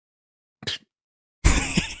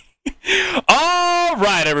All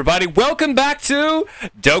right, everybody, welcome back to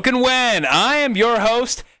Dokkan. I am your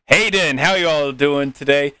host, Hayden. How you all doing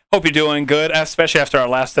today? Hope you're doing good, especially after our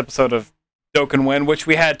last episode of Dokkan, which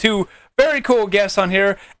we had two very cool guests on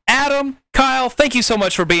here. Adam, Kyle, thank you so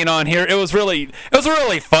much for being on here. It was a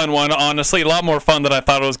really fun one, honestly. A lot more fun than I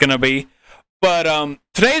thought it was going to be. But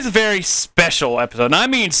today's a very special episode, and I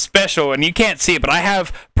mean special, and you can't see it, but I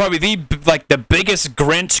have probably the biggest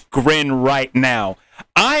Grinch grin right now.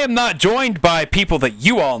 I am not joined by people that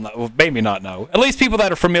you all know, well, maybe not know, at least people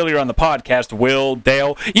that are familiar on the podcast. Will,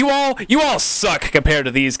 Dale, you all suck compared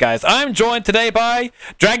to these guys. I'm joined today by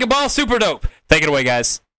Dragon Ball Super Dope. Take it away,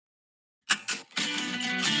 guys.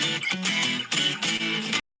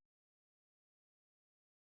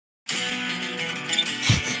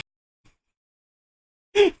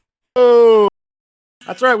 Oh,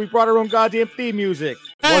 that's right. We brought our own goddamn theme music.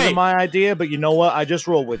 It Hey. wasn't my idea, but you know what? I just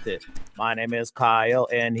roll with it. My name is Kyle,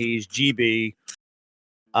 and he's GB.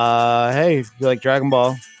 Hey, if you like Dragon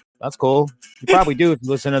Ball, that's cool. You probably do if you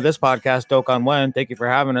listen to this podcast, Dokkan. Thank you for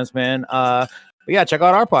having us, man. But yeah, check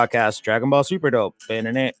out our podcast, Dragon Ball Super Dope. I'm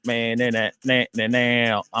gonna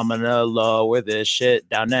lower this shit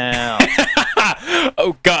down now.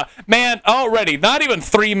 Oh god, man! Already, not even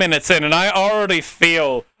 3 minutes in, and I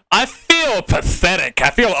feel pathetic.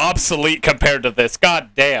 I feel obsolete compared to this.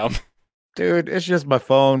 God damn. Dude, it's just my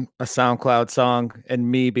phone, a SoundCloud song, and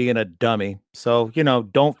me being a dummy. So,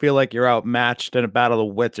 don't feel like you're outmatched in a battle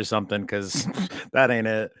of wits or something, because that ain't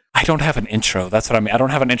it. I don't have an intro. That's what I mean. I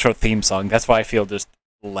don't have an intro theme song. That's why I feel just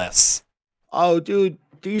less. Oh, dude,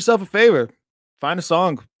 do yourself a favor. Find a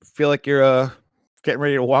song. Feel like you're getting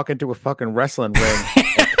ready to walk into a fucking wrestling ring.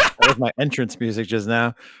 That was my entrance music just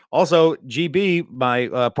now. Also, GB,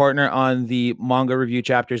 my partner on the manga review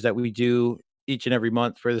chapters that we do each and every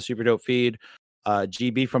month for the Super Dope feed.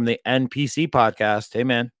 GB from the NPC podcast. Hey,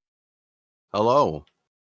 man. Hello.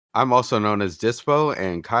 I'm also known as Dispo,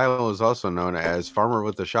 and Kyle is also known as Farmer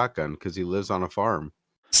with a Shotgun because he lives on a farm.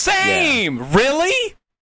 Same! Yeah. Really?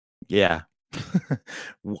 Yeah.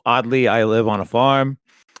 Oddly, I live on a farm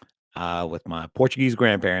with my Portuguese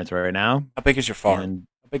grandparents right now. How big is your farm?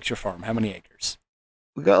 How many acres?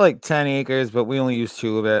 We got like 10 acres, but we only use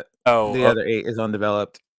 2 of it. Oh, the other 8 is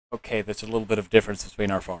undeveloped. Okay, there's a little bit of difference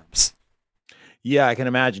between our farms. Yeah, I can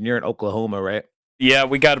imagine. You're in Oklahoma, right? Yeah,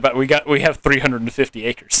 we have 350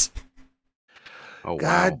 acres. Oh, wow.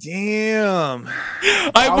 God damn.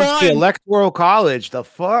 I won Electoral College. The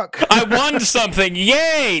fuck? I won something.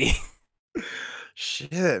 Yay!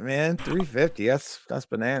 Shit, man. 350. That's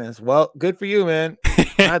bananas. Well, good for you, man.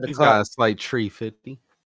 He's got a slight tree 50.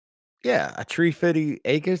 Yeah, a tree 50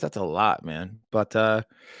 acres. That's a lot, man. But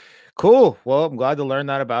cool. Well, I'm glad to learn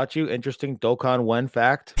that about you. Interesting Dokkan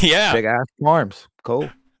fact. Yeah. Big ass farms. Cool.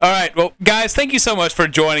 All right. Well, guys, thank you so much for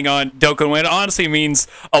joining on Dokkan. It honestly means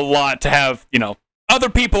a lot to have, other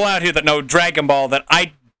people out here that know Dragon Ball that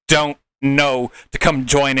I don't know to come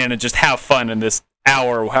join in and just have fun in this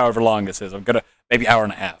hour or however long this is. I'm going to maybe hour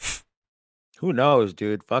and a half. Who knows,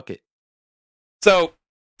 dude? Fuck it. So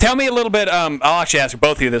tell me a little bit. I'll actually ask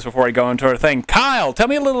both of you this before I go into our thing. Kyle, tell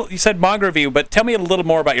me a little. You said manga review, but tell me a little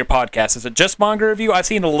more about your podcast. Is it just manga review? I've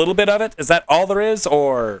seen a little bit of it. Is that all there is,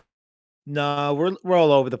 or? No, we're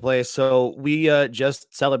all over the place. So we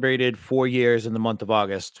just celebrated 4 years in the month of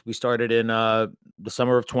August. We started in the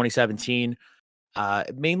summer of 2017.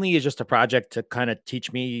 Mainly is just a project to kind of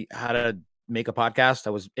teach me how to make a podcast.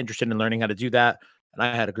 I was interested in learning how to do that, and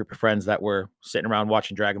I had a group of friends that were sitting around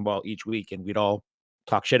watching Dragon Ball each week, and we'd all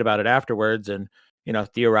talk shit about it afterwards and,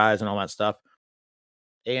 theorize and all that stuff.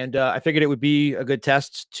 And I figured it would be a good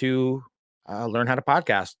test to learn how to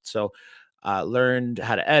podcast. So learned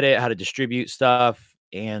how to edit, how to distribute stuff,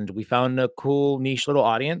 and we found a cool niche little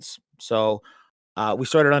audience. So we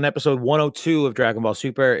started on episode 102 of Dragon Ball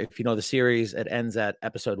Super. If you know the series, it ends at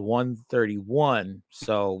episode 131.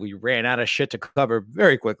 So we ran out of shit to cover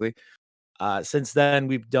very quickly. Since then,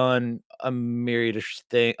 we've done a myriad of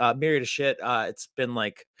shit. It's been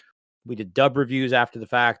like we did dub reviews after the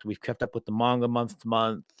fact. We've kept up with the manga month to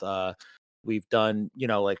month. We've done,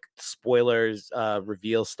 like spoilers,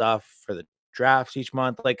 reveal stuff for the drafts each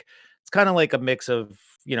month. Like it's kind of like a mix of,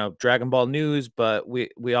 Dragon Ball news, but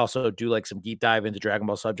we also do like some deep dive into Dragon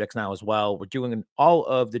Ball subjects now as well. We're doing all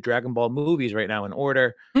of the Dragon Ball movies right now in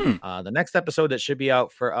order. The next episode that should be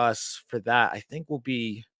out for us for that, I think, will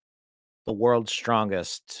be The World's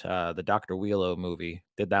Strongest, the Dr. Wheelo movie.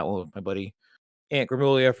 Did that one with my buddy Aunt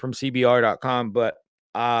Gramulia from CBR.com. But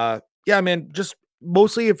yeah, man, just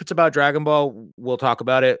mostly if it's about Dragon Ball, we'll talk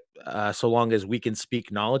about it so long as we can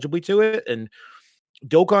speak knowledgeably to it. And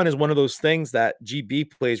Dokkan is one of those things that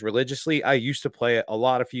GB plays religiously. I used to play it a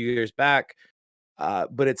lot a few years back,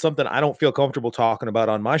 but it's something I don't feel comfortable talking about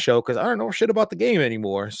on my show because I don't know shit about the game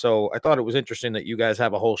anymore. So I thought it was interesting that you guys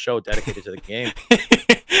have a whole show dedicated to the game.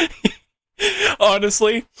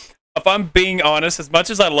 Honestly, if I'm being honest, as much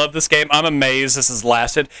as I love this game, I'm amazed this has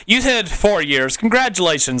lasted. You hit 4 years.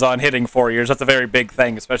 Congratulations on hitting 4 years. That's a very big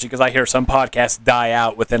thing, especially because I hear some podcasts die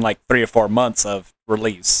out within like 3 or 4 months of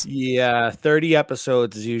release. Yeah, 30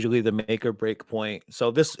 episodes is usually the make or break point. So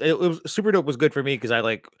it was Super Dope was good for me because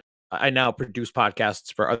I now produce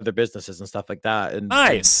podcasts for other businesses and stuff like that, and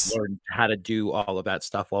Nice. learned how to do all of that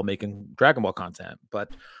stuff while making Dragon Ball content. But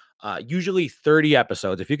usually 30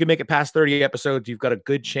 episodes. If you can make it past 30 episodes, you've got a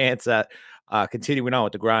good chance at continuing on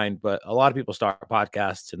with the grind. But a lot of people start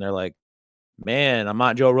podcasts and they're like, "Man, I'm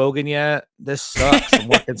not Joe Rogan yet. This sucks. I'm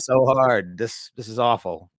working so hard. This is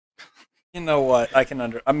awful." You know what?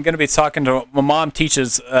 I'm going to be talking to my mom.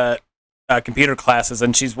 Teaches computer classes,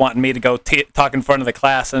 and she's wanting me to go talk in front of the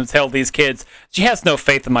class and tell these kids. She has no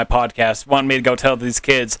faith in my podcast. Wanting me to go tell these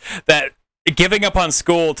kids that giving up on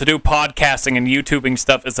school to do podcasting and YouTubing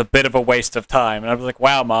stuff is a bit of a waste of time. And I was like,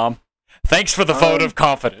 wow, Mom, thanks for the vote of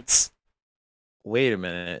confidence. Wait a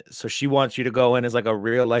minute. So she wants you to go in as like a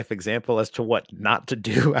real life example as to what not to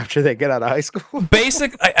do after they get out of high school?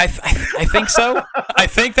 I think so. I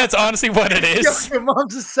think that's honestly what it is. Yo, your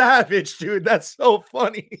mom's a savage, dude. That's so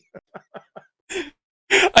funny.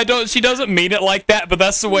 She doesn't mean it like that, but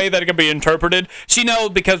that's the way that it can be interpreted. She knows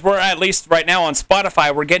because we're at least right now on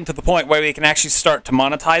Spotify, we're getting to the point where we can actually start to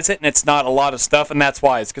monetize it, and it's not a lot of stuff, and that's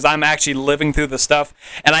why. It's because I'm actually living through the stuff,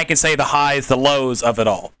 and I can say the highs, the lows of it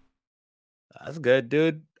all. That's good,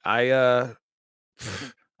 dude. I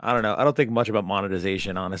don't know. I don't think much about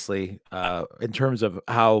monetization, honestly, in terms of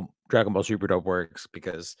how Dragon Ball Super Dope works,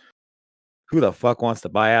 because who the fuck wants to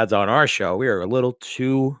buy ads on our show? We are a little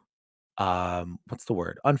too what's the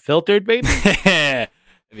word? Unfiltered, baby. Have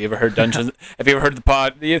you ever heard Dungeons? Have you ever heard the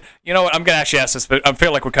pod? You know what? I'm gonna actually ask this, but I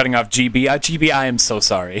feel like we're cutting off GB. GB, I am so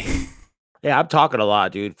sorry. Yeah, I'm talking a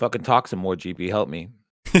lot, dude. Fucking talk some more, GB. Help me.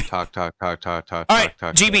 Talk. All right,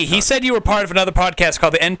 GB. He said you were part of another podcast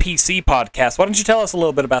called the NPC Podcast. Why don't you tell us a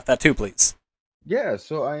little bit about that too, please? Yeah,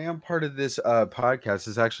 so I am part of this podcast.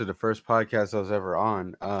 It's actually the first podcast I was ever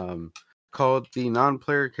on, called the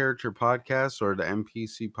Non-Player Character Podcast, or the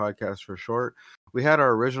NPC Podcast for short. We had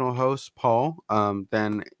our original host, Paul,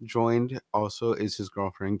 then joined also is his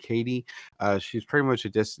girlfriend, Katie. She's pretty much a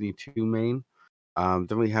Destiny 2 main.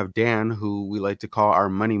 Then we have Dan, who we like to call our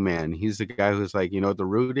money man. He's the guy who's like, you know what the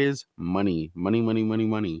root is? Money.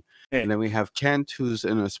 Yeah. And then we have Kent, who's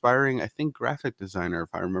an aspiring, I think, graphic designer, if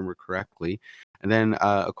I remember correctly. And then,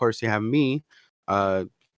 of course, you have me,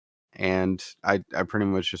 and I pretty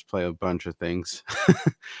much just play a bunch of things.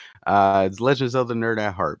 It's Legend of Zelda nerd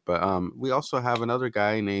at heart. But we also have another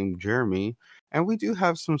guy named Jeremy, and we do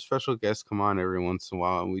have some special guests come on every once in a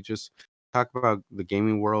while, and we just talk about the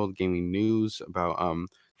gaming world, gaming news, about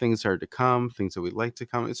things that are to come, things that we'd like to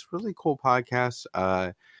come. It's a really cool podcast.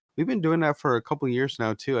 We've been doing that for a couple years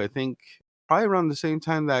now too. I think probably around the same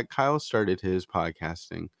time that Kyle started his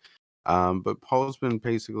podcasting. But Paul's been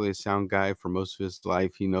basically a sound guy for most of his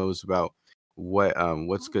life. He knows about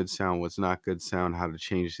what's good sound, what's not good sound, how to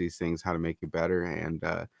change these things, how to make it better, and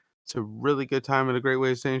it's a really good time and a great way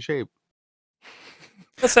to stay in shape.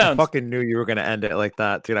 I fucking knew you were going to end it like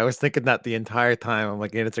that, dude. I was thinking that the entire time. I'm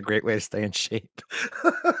like, it's a great way to stay in shape.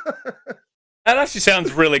 That actually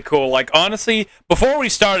sounds really cool. Like, honestly, before we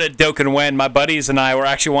started Dokkan When, my buddies and I were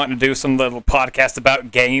actually wanting to do some little podcast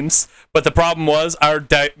about games. But the problem was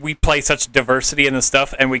we play such diversity in the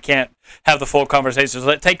stuff, and we can't have the full conversations.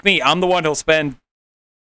 Take me. I'm the one who'll spend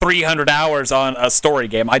 300 hours on a story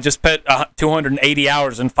game. I just spent 280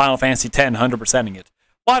 hours in Final Fantasy X, 100%ing it.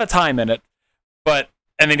 A lot of time in it.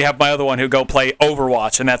 And then you have my other one who go play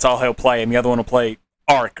Overwatch, and that's all he'll play. And the other one will play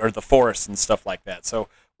Ark or The Forest and stuff like that. So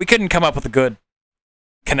we couldn't come up with a good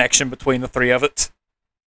connection between the three of it.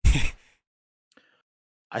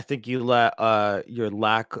 I think you let your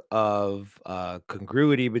lack of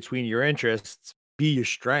congruity between your interests be your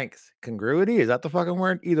strength. Congruity? Is that the fucking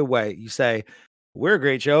word? Either way, you say, we're a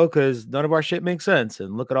great show because none of our shit makes sense.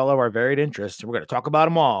 And look at all of our varied interests. And we're going to talk about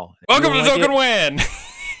them all. Welcome to Dokkan When.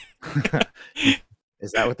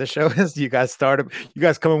 Is that what the show is? You guys come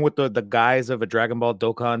in with the guise of a Dragon Ball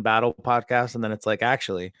Dokkan battle podcast, and then it's like,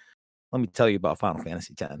 actually, let me tell you about Final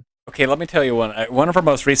Fantasy X. Okay, let me tell you one of our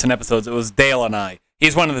most recent episodes. It was Dale and I.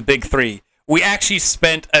 He's one of the big three. We actually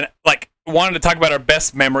wanted to talk about our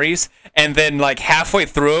best memories, and then like halfway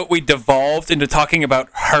through it, we devolved into talking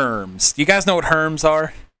about Herms. Do you guys know what Herms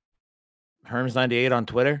are? Herms98 on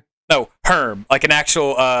Twitter? No, herm, like an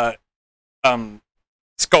actual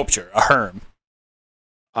sculpture, a herm.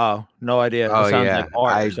 Oh, no idea. Oh It sounds yeah, like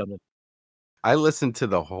art or something. I listened to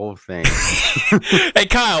the whole thing. Hey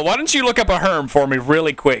Kyle, why don't you look up a herm for me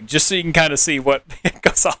really quick, just so you can kind of see what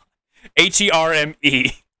goes on. HERME.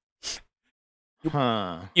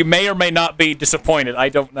 Huh. You may or may not be disappointed. I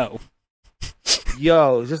don't know.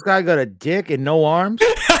 Yo, this guy got a dick and no arms?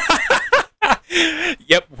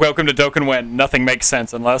 Yep. Welcome to Dokkan When. Nothing makes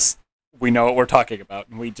sense unless we know what we're talking about,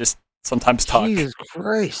 and we just sometimes talk. Jesus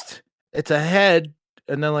Christ. It's a head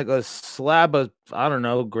and then like a slab of, I don't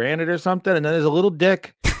know, granite or something. And then there's a little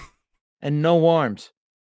dick and no arms.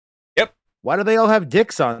 Yep. Why do they all have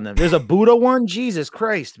dicks on them? There's a Buddha one? Jesus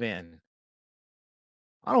Christ, man.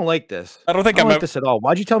 I don't like this. I don't think I I'm don't like ever- this at all.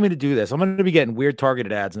 Why'd you tell me to do this? I'm going to be getting weird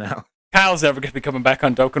targeted ads now. Kyle's never going to be coming back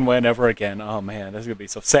on Dokkan When ever again. Oh man, this is going to be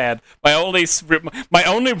so sad. My only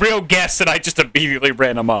real guess, and I just immediately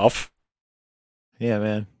ran him off. Yeah,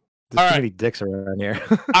 man. There's All too right. many dicks around here.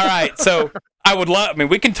 All right, so I would love. I mean,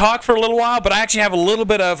 we can talk for a little while, but I actually have a little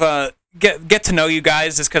bit of get to know you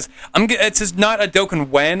guys, just because it's just not a Dokkan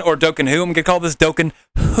When or Dokkan Who. I'm gonna call this Dokkan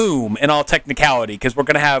Whom in all technicality, because we're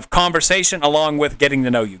gonna have conversation along with getting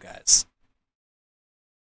to know you guys.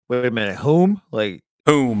 Wait a minute. Whom? Like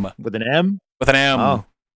Whom with an M? with an M. Oh.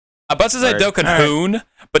 I'm about to say Alright. Dokkan Alright. Hoon,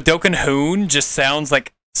 but Dokkan Hoon just sounds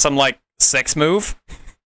like some sex move.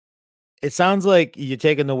 It sounds like you're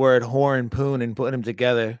taking the word whore and poon and putting them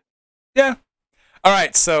together. Yeah. All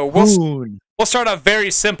right, so we'll Poon. start off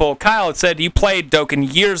very simple. Kyle had said you played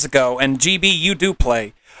Dokkan years ago, and GB, you do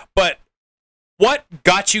play. But what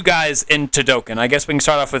got you guys into Dokkan? I guess we can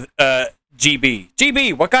start off with GB.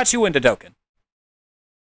 GB, what got you into Dokkan?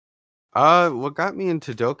 What got me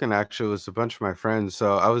into Dokkan actually was a bunch of my friends.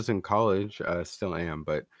 So I was in college, still am,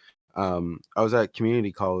 but I was at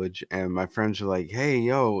community college, and my friends were like, "Hey,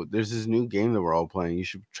 yo, there's this new game that we're all playing. You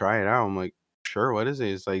should try it out." I'm like, "Sure, what is it?"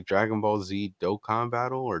 It's like Dragon Ball Z Dokkan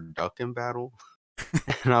Battle or Dokkan Battle,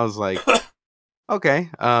 and I was like, "Okay,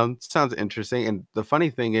 sounds interesting." And the funny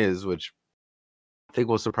thing is, which I think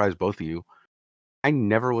will surprise both of you, I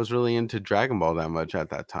never was really into Dragon Ball that much at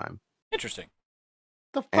that time. Interesting.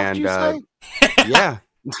 The fuck And you say? yeah,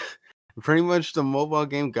 pretty much the mobile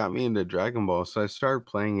game got me into Dragon Ball, so I started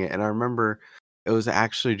playing it. And I remember it was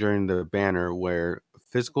actually during the banner where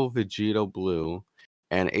Physical Vegito Blue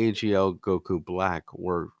and AGL Goku Black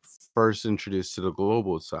were first introduced to the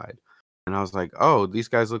global side. And I was like, oh, these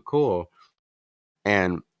guys look cool.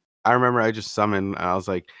 And I remember I just summoned, and I was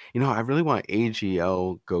like, I really want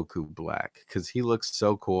AGL Goku Black because he looks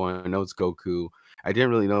so cool. I know it's Goku. I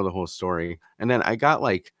didn't really know the whole story. And then I got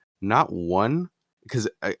not one, because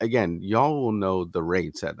again, y'all will know the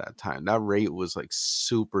rates at that time. That rate was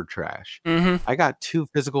super trash. Mm-hmm. I got 2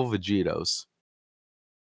 physical Vegetos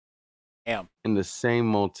Damn. in the same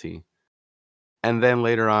multi. And then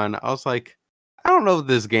later on, I was like, I don't know if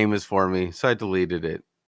this game is for me. So I deleted it.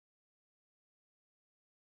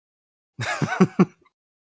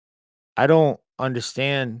 I don't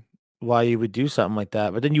understand why you would do something like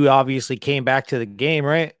that. But then you obviously came back to the game,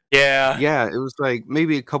 right? Yeah. Yeah, it was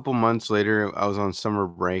maybe a couple months later, I was on summer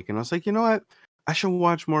break, and I was like, you know what? I should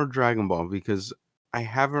watch more Dragon Ball because I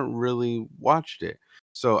haven't really watched it.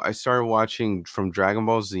 So I started watching from Dragon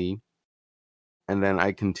Ball Z, and then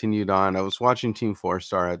I continued on. I was watching Team 4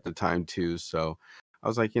 Star at the time too, so I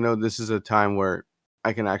was like, this is a time where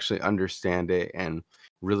I can actually understand it and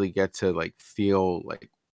really get to feel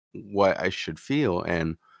what I should feel.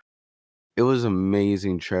 And it was an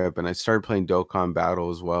amazing trip, and I started playing Dokkan Battle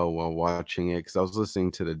as well while watching it because I was listening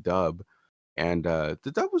to the dub, and the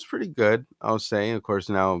dub was pretty good, I'll say. Of course,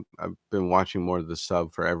 now I've been watching more of the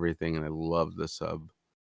sub for everything, and I love the sub.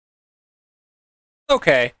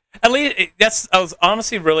 Okay. At least I was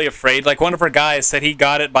honestly really afraid. Like one of our guys said he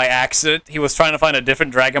got it by accident. He was trying to find a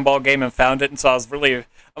different Dragon Ball game and found it, and so I'm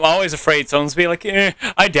always afraid someone's be like,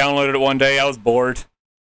 I downloaded it one day, I was bored.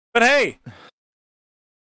 But hey,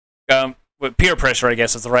 with peer pressure, I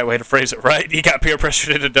guess is the right way to phrase it, right? You got peer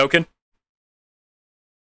pressured into Dokkan?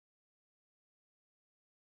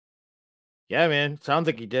 Yeah, man. Sounds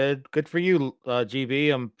like you did. Good for you,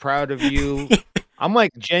 GB. I'm proud of you. I'm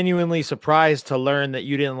genuinely surprised to learn that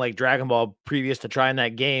you didn't like Dragon Ball previous to trying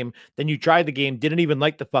that game. Then you tried the game, didn't even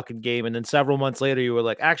like the fucking game, and then several months later you were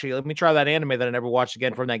like, actually, let me try that anime that I never watched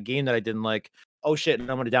again from that game that I didn't like. Oh shit, and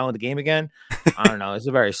I'm gonna download the game again. I don't know. It's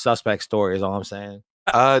a very suspect story, is all I'm saying.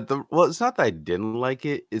 Well, it's not that I didn't like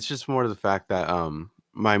it. It's just more the fact that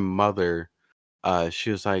my mother,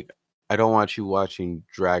 she was like, I don't want you watching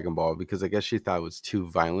Dragon Ball because I guess she thought it was too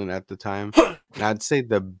violent at the time. And I'd say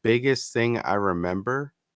the biggest thing I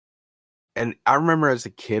remember And I remember as a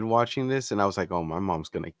kid watching this, and I was like, "Oh, my mom's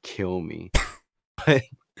gonna kill me." But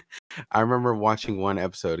I remember watching one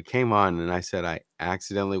episode. It came on, and I said I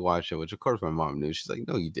accidentally watched it, which of course my mom knew. She's like,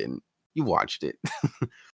 "No, you didn't. You watched it."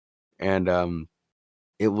 And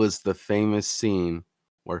it was the famous scene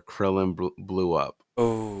where Krillin blew up,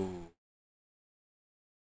 Oh.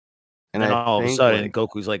 And and then I all of a think sudden, like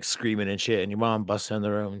Goku's like screaming and shit, and your mom busts in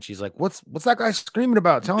the room, and she's like, "What's that guy screaming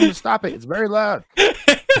about? Tell him to stop it. It's very loud."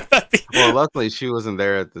 well, luckily she wasn't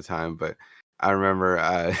there at the time, but I remember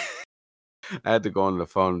I had to go on the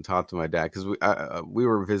phone and talk to my dad because we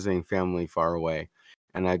were visiting family far away,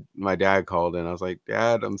 and my dad called and I was like,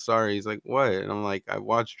 "Dad, I'm sorry." He's like, "What?" And I'm like, "I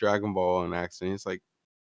watched Dragon Ball on accident." He's like,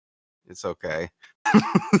 "It's okay."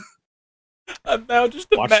 I'm now just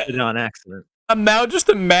Watched it on accident. I'm now just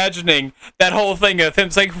imagining that whole thing of him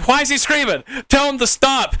saying, "Why is he screaming? Tell him to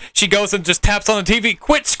stop." She goes and just taps on the TV,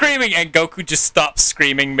 "Quit screaming," and Goku just stops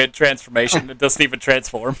screaming mid-transformation and doesn't even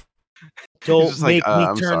transform. Don't make me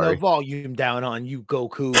 "I'm turn the sorry." volume down on you,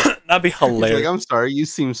 Goku. That'd be He's like, hilarious. "I'm sorry. You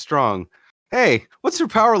seem strong. Hey, what's your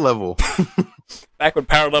power level?" Back when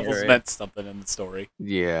power levels right. meant something in the story.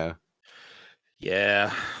 Yeah.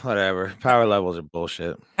 Yeah, whatever. Power levels are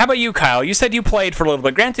bullshit. How about you, Kyle? You said you played for a little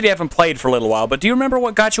bit. Granted, you haven't played for a little while, but do you remember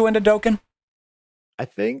what got you into Dokkan? I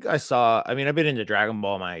think I've been into Dragon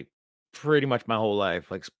Ball pretty much my whole life,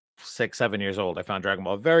 like 6, 7 years old. I found Dragon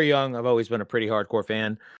Ball very young. I've always been a pretty hardcore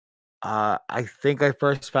fan. I think I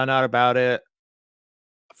first found out about it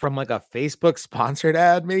from like a Facebook sponsored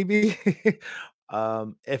ad, maybe.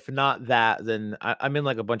 If not that, then I'm in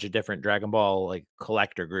like a bunch of different Dragon Ball like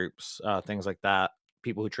collector groups, things like that.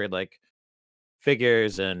 People who trade like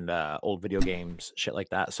figures and old video games, shit like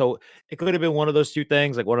that. So it could have been one of those two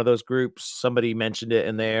things, like one of those groups. Somebody mentioned it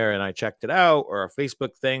in there, and I checked it out, or a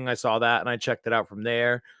Facebook thing. I saw that, and I checked it out from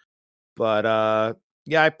there. But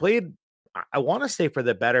yeah, I played. I want to say for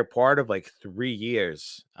the better part of like 3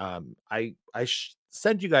 years. I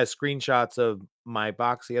sent you guys screenshots of my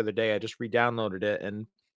box the other day. I just re-downloaded it, and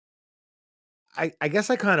I guess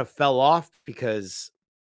I kind of fell off because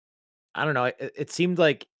I don't know. It seemed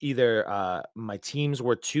like either my teams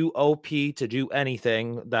were too OP to do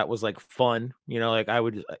anything that was like fun, like I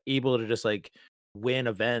would able to just like win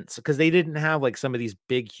events because they didn't have like some of these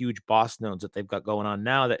big, huge boss nodes that they've got going on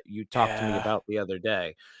now that you talked to me Yeah. about the other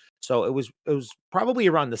day. So it was probably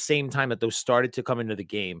around the same time that those started to come into the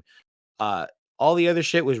game. Uh, all the other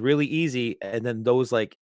shit was really easy, and then those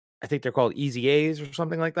like I think they're called easy A's or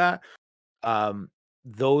something like that. um,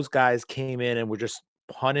 those guys came in and were just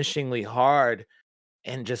punishingly hard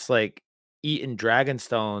and just like eating dragon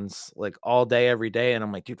stones like all day, every day. And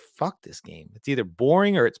I'm like, dude, fuck this game. It's either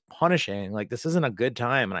boring or it's punishing. Like, this isn't a good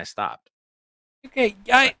time. And I stopped. Okay,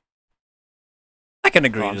 I can Oh,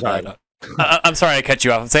 agree I'm to sorry. that. I'm sorry I cut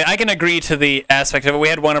you off. I'm saying I can agree to the aspect of it. We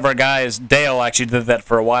had one of our guys, Dale, actually did that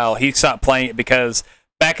for a while. He stopped playing it because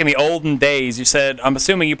back in the olden days, you said, I'm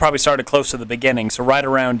assuming you probably started close to the beginning, so right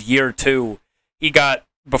around year 2,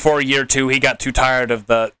 before year 2, he got too tired of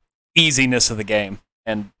the easiness of the game.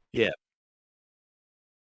 And Yeah.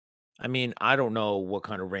 I mean, I don't know what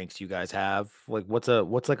kind of ranks you guys have. Like, what's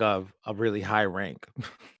like a really high rank?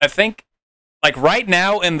 I think, like right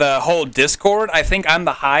now in the whole Discord, I think I'm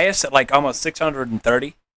the highest at like almost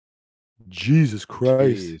 630. Jesus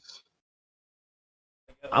Christ. Jeez.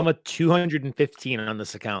 I'm a 215 on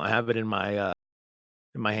this account. I have it in my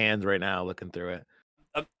hands right now, looking through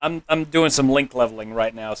it. I'm doing some link leveling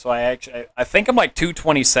right now, so I think I'm like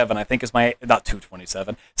 227. I think is my not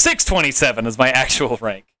 227, 627 is my actual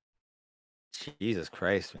rank. Jesus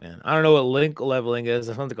Christ, man. I don't know what link leveling is.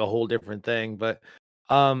 That sounds like a whole different thing, but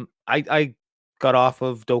I got off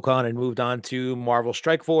of Dokkan and moved on to Marvel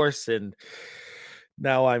Strike Force, and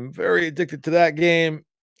now I'm very addicted to that game.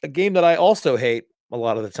 A game that I also hate a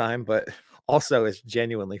lot of the time, but also is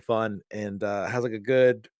genuinely fun and has like a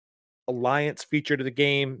good alliance feature to the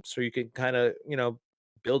game, so you can kind of,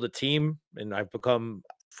 build a team. And I've become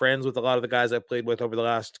friends with a lot of the guys I've played with over the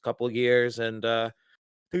last couple of years, and I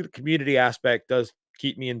think the community aspect does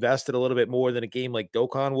keep me invested a little bit more than a game like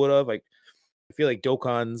Dokkan would have. Like, I feel like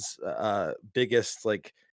Dokkan's biggest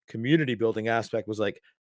like community building aspect was like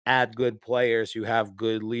add good players who have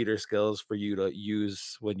good leader skills for you to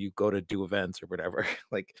use when you go to do events or whatever.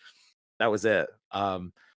 Like, that was it.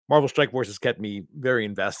 Marvel Strike Force has kept me very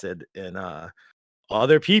invested in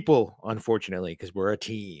other people, unfortunately, because we're a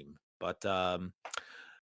team. But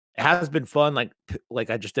it has been fun. Like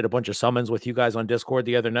I just did a bunch of summons with you guys on Discord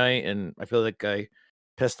the other night, and I feel like I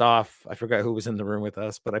pissed off. I forgot who was in the room with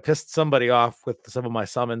us, but I pissed somebody off with some of my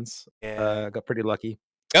summons. Yeah. Got pretty lucky.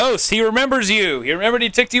 Ghost, he remembers you. He remembered he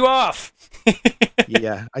ticked you off.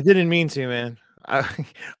 Yeah, I didn't mean to, man.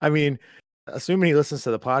 I mean, assuming he listens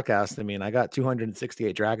to the podcast, I mean, I got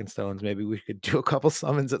 268 Dragon Stones. Maybe we could do a couple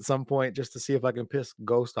summons at some point just to see if I can piss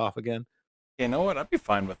Ghost off again. You know what? I'd be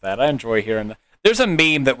fine with that. I enjoy hearing that. There's a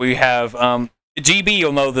meme that we have. GB,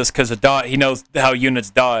 you'll know this because he knows how units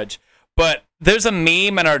dodge. But there's a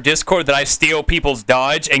meme in our Discord that I steal people's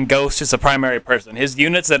dodge, and Ghost is the primary person. His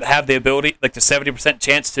units that have the ability, like the 70%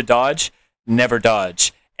 chance to dodge, never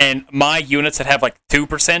dodge. And my units that have like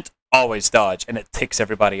 2% always dodge, and it ticks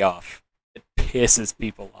everybody off. It pisses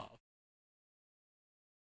people off.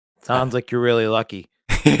 Sounds like you're really lucky.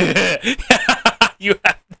 You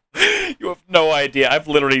have no idea.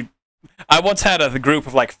 I once had a group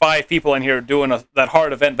of like 5 people in here doing that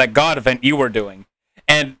hard event, that God event you were doing.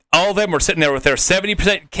 And all of them were sitting there with their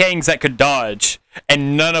 70% kings that could dodge,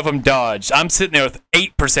 and none of them dodged. I'm sitting there with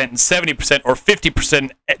 8% and 70% or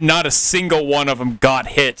 50%. Not a single one of them got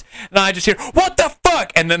hit. And I just hear, what the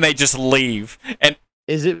fuck? And then they just leave. And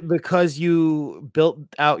is it because you built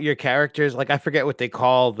out your characters? Like, I forget what they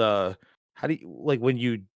call how do you, like when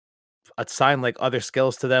you assign like other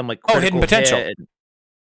skills to them, like hidden potential.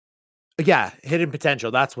 Yeah, hidden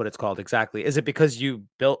potential. That's what it's called exactly. Is it because you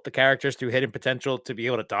built the characters through hidden potential to be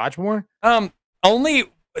able to dodge more? Only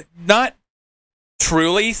not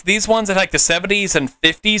truly. These ones at like the 70s and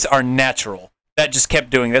 50s are natural. That just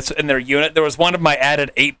kept doing this in their unit. There was one of my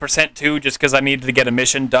added 8% too, just because I needed to get a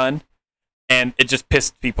mission done, and it just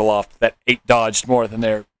pissed people off that 8 dodged more than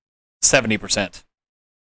their 70%.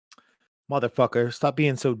 Motherfucker, stop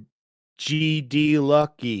being so GD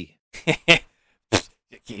lucky.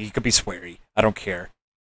 You could be sweary. I don't care.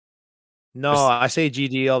 No, I say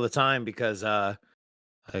GD all the time because I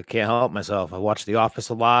can't help myself. I watch The Office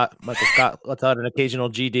a lot. Michael Scott lets out an occasional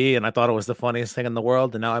GD, and I thought it was the funniest thing in the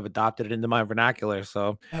world, and now I've adopted it into my vernacular.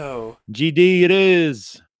 So, GD it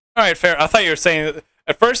is. All right, fair. I thought you were saying,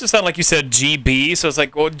 at first it sounded like you said GB, so it's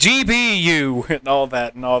like, well, GB you, and all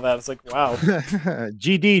that. It's like, wow.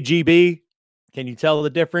 GD, GB. Can you tell the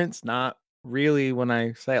difference? Not really when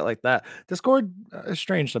I say it like that. Discord is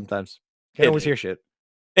strange sometimes. Can't always hear shit.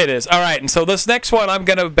 It is. All right, and so this next one, I'm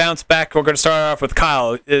going to bounce back. We're going to start off with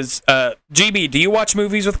Kyle. Is GB, do you watch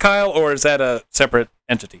movies with Kyle, or is that a separate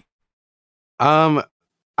entity? I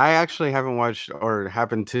actually haven't watched or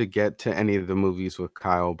happened to get to any of the movies with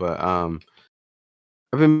Kyle, but I've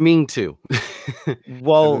been meaning to.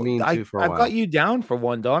 Well, I've got you down for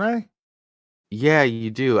one, don't I? Yeah, you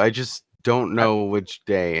do. I just don't know which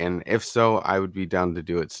day, and if so, I would be down to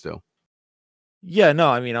do it still. Yeah, no,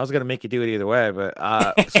 I mean, I was gonna make you do it either way,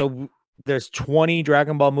 but so there's 20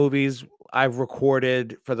 Dragon Ball movies. I've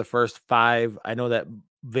recorded for the first 5. I know that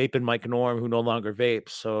Vaping Mike Norm, who no longer vapes,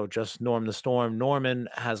 so just Norm the Storm. Norman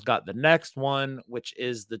has got the next one, which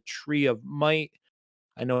is the Tree of Might.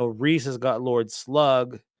 I know Reese has got Lord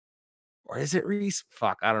Slug, or is it Reese?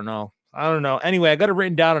 Fuck, I don't know. Anyway, I got it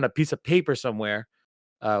written down on a piece of paper somewhere.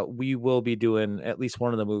 We will be doing at least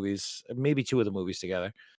one of the movies, maybe 2 of the movies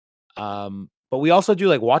together. But we also do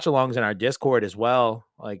like watch alongs in our Discord as well,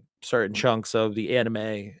 like certain chunks of the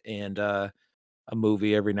anime and a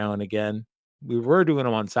movie every now and again. We were doing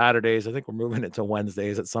them on Saturdays. I think we're moving it to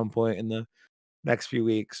Wednesdays at some point in the next few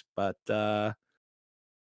weeks. But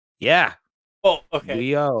yeah. Well, okay.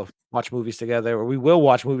 We watch movies together, or we will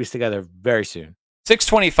watch movies together very soon.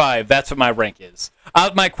 625, that's what my rank is.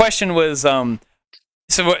 My question was, so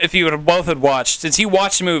if you both had watched, since you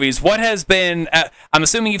watched movies, what has been, I'm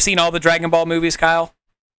assuming you've seen all the Dragon Ball movies, Kyle?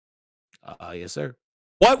 Yes, sir.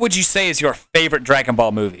 What would you say is your favorite Dragon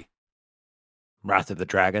Ball movie? Wrath of the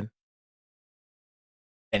Dragon.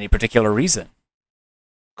 Any particular reason?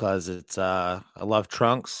 Because it's, I love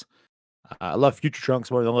Trunks. I love Future Trunks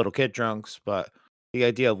more than Little Kid Trunks, but the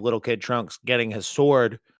idea of Little Kid Trunks getting his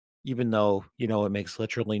sword, even though, you know, it makes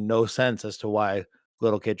literally no sense as to why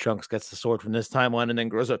Little Kid Trunks gets the sword from this timeline and then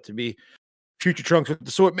grows up to be Future Trunks with the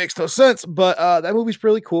sword, makes no sense. But that movie's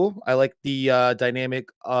really cool. I like the dynamic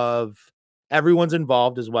of everyone's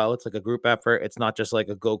involved as well. It's like a group effort. It's not just like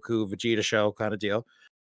a Goku Vegeta show kind of deal.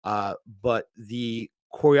 But the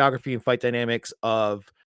choreography and fight dynamics of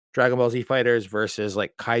Dragon Ball Z fighters versus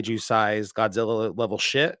like kaiju sized Godzilla level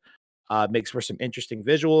shit makes for some interesting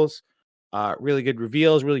visuals. Really good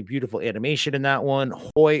reveals, really beautiful animation in that one.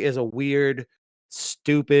 Hoi is a weird,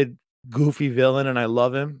 stupid, goofy villain, and I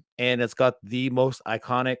love him. And it's got the most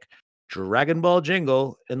iconic Dragon Ball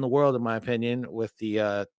jingle in the world, in my opinion, with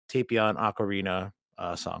the Tapion Ocarina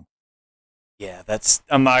song. Yeah, that's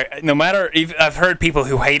no matter. I've heard people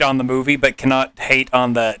who hate on the movie but cannot hate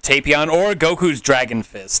on the Tapion or Goku's Dragon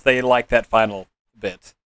Fist. They like that final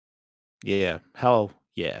bit. Yeah, hell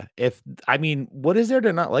Yeah. What is there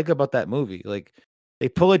to not like about that movie? Like, they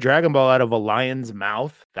pull a Dragon Ball out of a lion's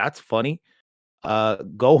mouth. That's funny.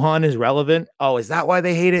 Gohan is relevant. Oh, is that why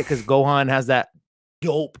they hate it? Because Gohan has that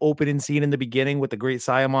dope opening scene in the beginning with the Great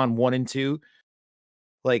Saiyaman 1 and 2.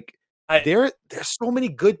 Like, I there's so many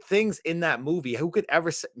good things in that movie. Who could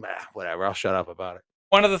ever say whatever, I'll shut up about it.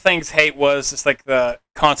 One of the things hate was just like the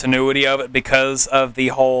continuity of it because of the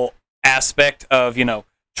whole aspect of,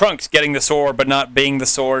 Trunks getting the sword but not being the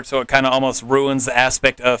sword, so it kind of almost ruins the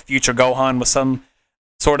aspect of future Gohan with some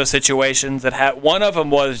sort of situations that had. One of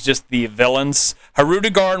them was just the villains.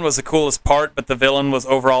 Harudegarn was the coolest part, but the villain was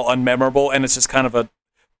overall unmemorable, and it's just kind of a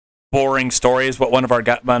boring story, is what one of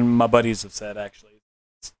my buddies have said. Actually,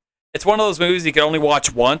 it's one of those movies you can only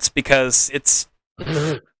watch once because it's.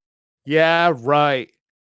 Yeah, right.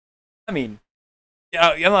 I mean, yeah,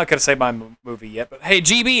 I'm not going to say my movie yet, but hey,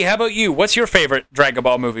 GB, how about you? What's your favorite Dragon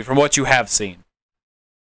Ball movie from what you have seen?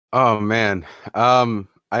 Oh man,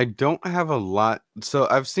 I don't have a lot. So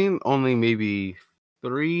I've seen only maybe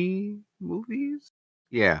 3 movies.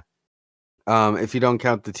 Yeah. If you don't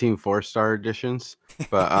count the Team 4-star editions,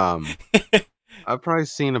 but I've probably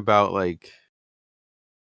seen about like,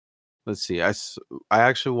 let's see, I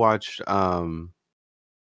actually watched Dragon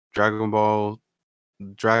Ball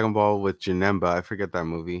Dragon Ball with Janemba. I forget that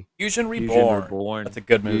movie. Fusion Fusion Reborn. Reborn. That's a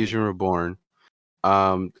good movie. Fusion Reborn.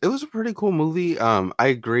 It was a pretty cool movie. I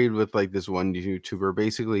agreed with like this one YouTuber.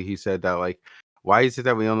 Basically, he said that like, why is it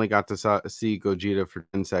that we only got to see Gogeta for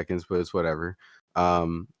 10 seconds, but it's whatever.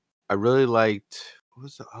 I really liked, what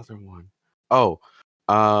was the other one? Oh,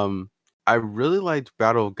 I really liked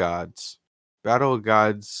Battle of Gods. Battle of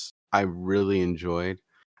Gods, I really enjoyed.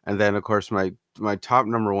 And then of course my top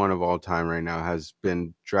number 1 of all time right now has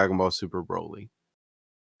been Dragon Ball Super Broly.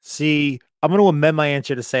 See, I'm going to amend my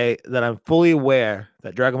answer to say that I'm fully aware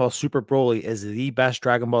that Dragon Ball Super Broly is the best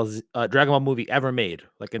Dragon Ball movie ever made.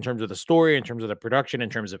 Like, in terms of the story, in terms of the production, in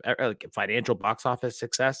terms of like financial box office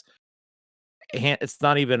success. It's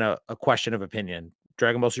not even a question of opinion.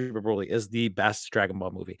 Dragon Ball Super Broly is the best Dragon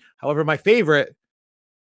Ball movie. However, my favorite,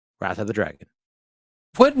 Wrath of the Dragon.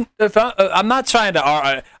 Wouldn't if I'm not trying to?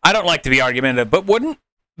 I don't like to be argumentative, but wouldn't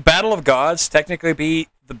Battle of Gods technically be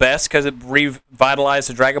the best because it revitalized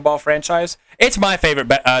the Dragon Ball franchise? It's my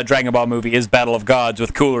favorite Dragon Ball movie is Battle of Gods,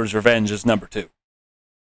 with Cooler's Revenge as number 2.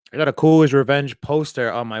 I got a Cooler's Revenge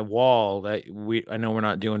poster on my wall that I know we're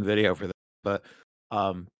not doing video for that, but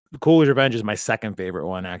Cooler's Revenge is my second favorite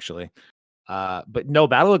one, actually. But no,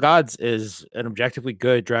 Battle of Gods is an objectively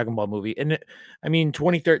good Dragon Ball movie. And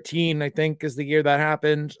 2013, I think, is the year that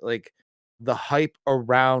happened. Like, the hype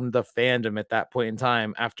around the fandom at that point in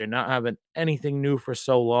time, after not having anything new for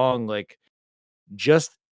so long, like,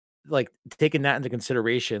 just like taking that into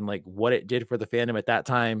consideration, like what it did for the fandom at that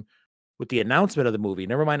time with the announcement of the movie,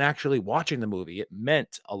 never mind actually watching the movie, it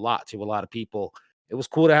meant a lot to a lot of people. It was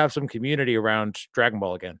cool to have some community around Dragon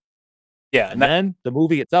Ball again. Yeah, And then the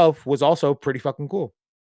movie itself was also pretty fucking cool.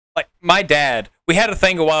 Like my dad, we had a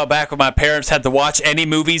thing a while back where my parents had to watch any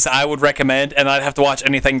movies I would recommend, and I'd have to watch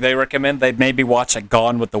anything they recommend. They'd maybe watch like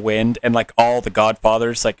Gone with the Wind and like all the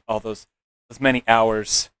Godfathers, like all those many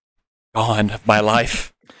hours gone of my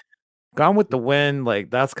life. Gone with the Wind, like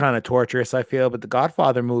that's kind of torturous, I feel. But the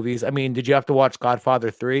Godfather movies, did you have to watch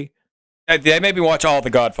Godfather 3? They made me watch all the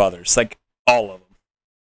Godfathers, like all of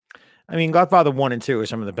them. Godfather 1 and 2 are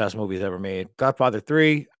some of the best movies ever made. Godfather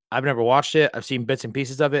 3, I've never watched it. I've seen bits and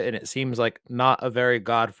pieces of it, and it seems like not a very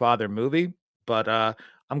Godfather movie. But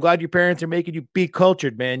I'm glad your parents are making you be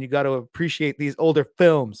cultured, man. You got to appreciate these older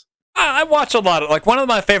films. I watch a lot of, like, one of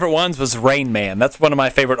my favorite ones was Rain Man. That's one of my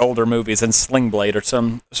favorite older movies, and Sling Blade are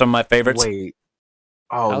some of my favorites. Wait.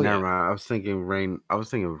 Oh, hell never mind. I was thinking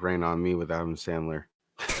of Rain on Me with Adam Sandler.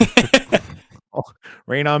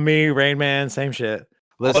 Rain on Me, Rain Man, same shit.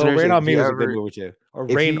 Listeners, Rain on Me was a good movie too. Or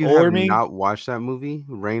if Rain you Over have Me. not watched that movie,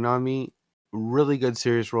 Rain on Me, really good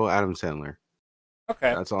serious role, Adam Sandler.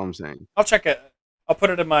 Okay, that's all I'm saying. I'll check it. I'll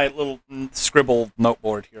put it in my little scribble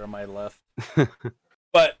noteboard here on my left.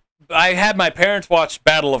 But I had my parents watch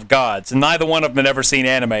Battle of Gods, and neither one of them had ever seen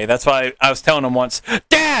anime. That's why I was telling them once,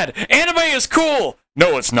 Dad, anime is cool!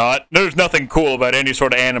 No, it's not. There's nothing cool about any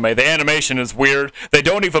sort of anime. The animation is weird. They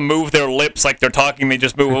don't even move their lips like they're talking. They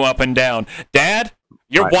just move them up and down. Dad,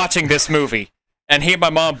 you're watching this movie. And he and my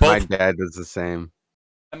mom both... My dad does the same.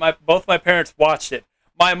 And both my parents watched it.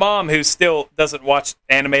 My mom, who still doesn't watch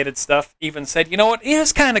animated stuff, even said, you know what, it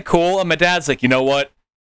is kind of cool. And my dad's like, you know what?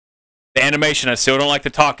 The animation, I still don't like the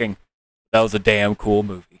talking. That was a damn cool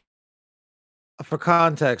movie. For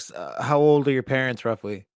context, how old are your parents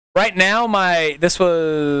roughly? Right now, this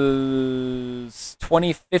was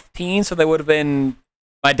 2015, so they would have been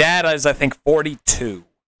My dad is, I think, 42.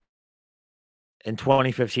 In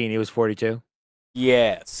 2015, he was 42.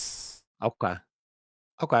 Yes. Okay.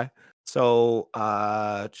 Okay. So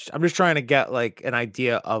I'm just trying to get like an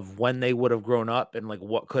idea of when they would have grown up and like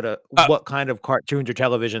what kind of cartoons or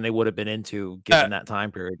television they would have been into given that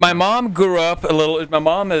time period. My mom grew up my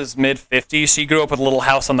mom is mid-50s. She grew up with Little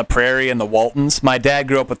House on the Prairie and the Waltons. My dad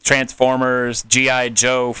grew up with Transformers, G.I.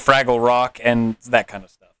 Joe, Fraggle Rock, and that kind of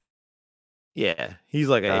stuff. Yeah, he's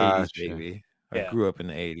like an Gotcha. 80s baby. I Yeah. grew up in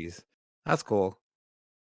the 80s. That's cool.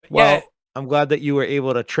 But Well, yeah, I'm glad that you were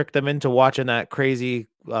able to trick them into watching that crazy,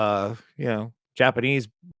 Japanese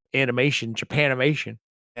animation, Japanimation.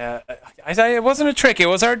 yeah. It wasn't a trick. It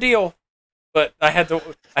was our deal. But I had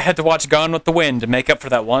to watch Gone with the Wind to make up for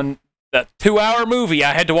that 2-hour movie.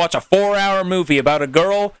 I had to watch a 4-hour movie about a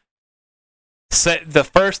girl. The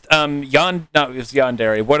first it was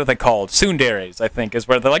yandere. What are they called? Tsunderes, I think, is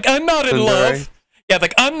where they're like, I'm not in love. Yeah,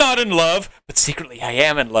 like I'm not in love, but secretly I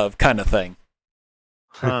am in love, kind of thing.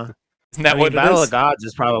 Huh. Isn't that what Battle it is? of Gods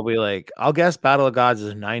is probably like, I'll guess Battle of Gods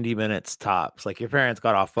is 90 minutes tops. Like your parents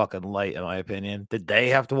got off fucking light, in my opinion. Did they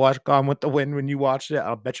have to watch Gone with the Wind when you watched it?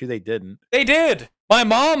 I'll bet you they didn't. They did. My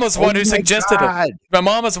mom was the one who suggested it. My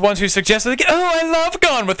mom was the one who suggested it. Oh, I love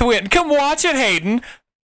Gone with the Wind. Come watch it, Hayden.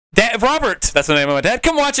 Robert, that's the name of my dad.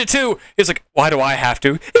 Come watch it too. He's like, why do I have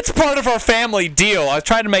to? It's part of our family deal. I was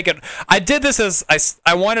trying to make it. I did this as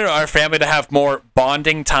I wanted our family to have more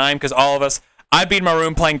bonding time because all of us. I'd be in my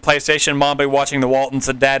room playing PlayStation, Mom would be watching the Waltons,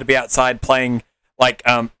 and Dad would be outside playing like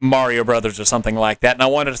Mario Brothers or something like that. And I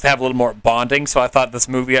wanted us to have a little more bonding, so I thought this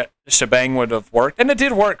movie shebang would have worked, and it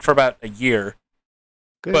did work for about a year.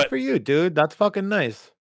 Good for you, dude. That's fucking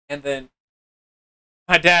nice. And then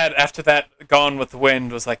my dad, after that, Gone with the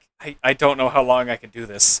Wind, was like, I don't know how long I can do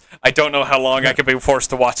this. I don't know how long I could be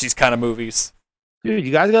forced to watch these kind of movies. Dude,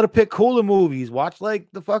 you guys got to pick cooler movies. Watch like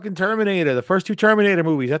the fucking Terminator, the first 2 Terminator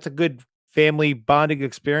movies. That's a good family bonding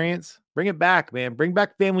experience. Bring it back, man. Bring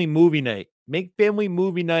back family movie night. Make family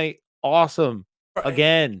movie night awesome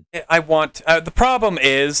again. I want. The problem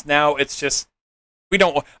is now it's just we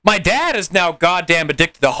don't. My dad is now goddamn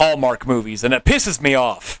addicted to Hallmark movies, and it pisses me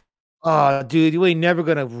off. Oh, dude, you ain't never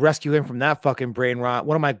gonna rescue him from that fucking brain rot.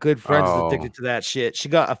 One of my good friends is addicted to that shit. She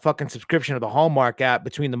got a fucking subscription to the Hallmark app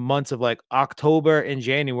between the months of like October and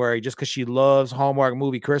January just because she loves Hallmark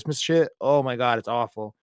movie Christmas shit. Oh my god, it's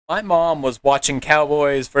awful. My mom was watching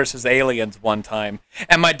Cowboys versus Aliens one time,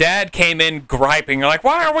 and my dad came in griping, like,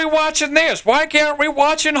 why are we watching this? Why can't we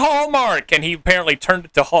watching Hallmark? And he apparently turned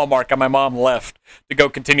it to Hallmark, and my mom left to go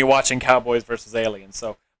continue watching Cowboys versus Aliens.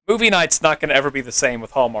 So movie night's not going to ever be the same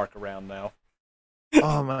with Hallmark around now.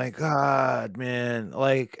 Oh my god, man.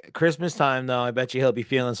 Like Christmas time though, I bet you he'll be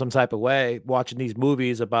feeling some type of way watching these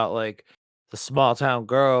movies about like the small town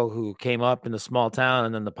girl who came up in the small town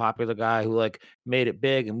and then the popular guy who like made it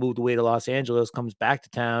big and moved away to Los Angeles comes back to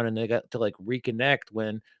town and they got to like reconnect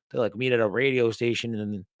when they like meet at a radio station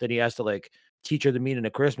and then he has to like teach her the meaning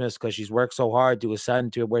of Christmas because she's worked so hard to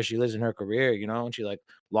ascend to where she lives in her career, and she like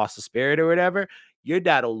lost the spirit or whatever. Your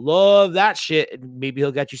dad'll love that shit and maybe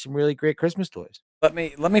he'll get you some really great Christmas toys. Let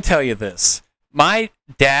me tell you this. My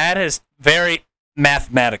dad is very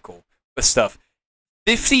mathematical with stuff.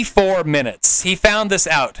 54 minutes. He found this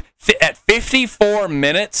out. At 54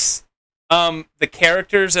 minutes, the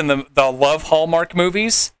characters in the Love Hallmark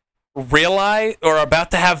movies realize or are about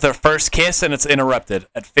to have their first kiss, and it's interrupted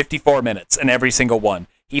at 54 minutes in every single one.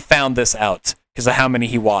 He found this out because of how many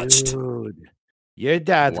he watched. Dude, your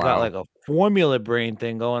dad's got like a formula brain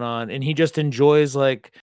thing going on, and he just enjoys the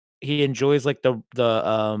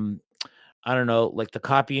I don't know, like the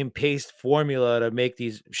copy and paste formula to make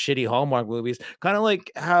these shitty Hallmark movies. Kind of like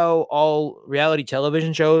how all reality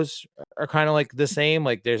television shows are kind of like the same.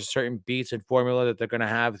 Like there's certain beats and formula that they're going to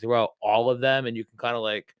have throughout all of them. And you can kind of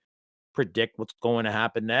like predict what's going to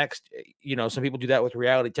happen next. Some people do that with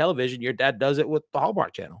reality television. Your dad does it with the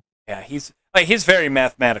Hallmark Channel. Yeah, he's very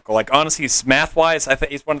mathematical. Like honestly, he's math-wise, I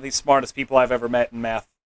think he's one of the smartest people I've ever met in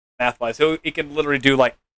math-wise. So he can literally do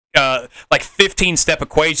like 15-step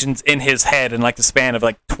equations in his head in like the span of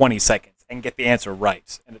like 20 seconds and get the answer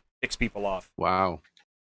right, and it ticks people off. Wow.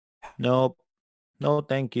 Nope. No,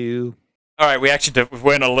 thank you. All right, we actually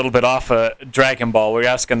went a little bit off Dragon Ball. We were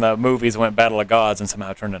asking the movies, went Battle of Gods, and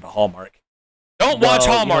somehow turned into Hallmark. Don't watch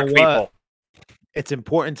Hallmark, people. It's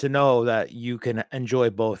important to know that you can enjoy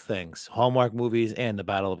both things, Hallmark movies and the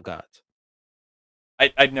Battle of Gods. I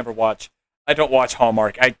don't watch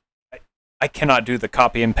Hallmark. I cannot do the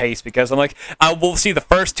copy and paste because I'm like, I will see the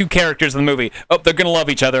first 2 characters in the movie. Oh, they're going to love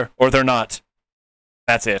each other or they're not.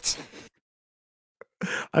 That's it.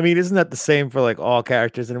 I mean, isn't that the same for like all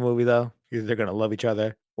characters in a movie though? Either they're gonna love each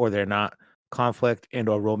other or they're not. Conflict and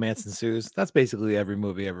or romance ensues. That's basically every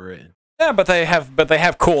movie ever written. Yeah, but they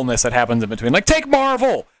have coolness that happens in between. Like take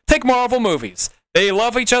Marvel movies. They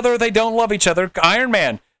love each other, they don't love each other. Iron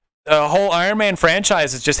Man, the whole Iron Man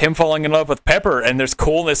franchise is just him falling in love with Pepper, and there's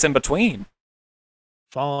coolness in between.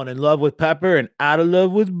 Falling in love with Pepper and out of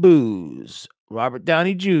love with booze. Robert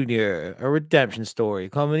Downey Jr., a redemption story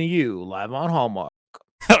coming to you live on Hallmark.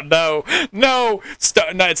 No, no, it's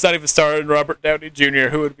not even starring Robert Downey Jr.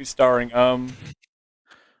 Who would be starring?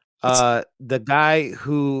 The guy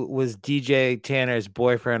who was DJ Tanner's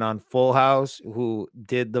boyfriend on Full House, who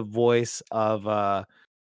did the voice of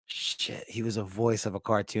he was a voice of a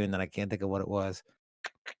cartoon that I can't think of what it was.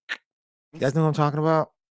 You guys know what I'm talking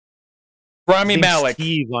about? Rami Malek.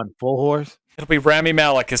 Steve on Full Horse. It'll be Rami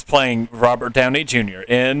Malek is playing Robert Downey Jr.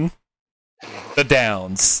 in The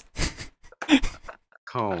Downs.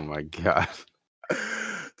 Oh my god.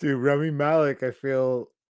 Dude, Rami Malek, I feel,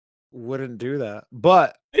 wouldn't do that.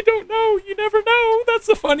 But I don't know. You never know. That's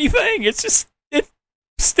the funny thing. It's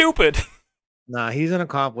stupid. nah, he's an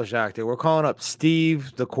accomplished actor. We're calling up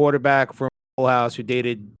Steve, the quarterback from Full House, who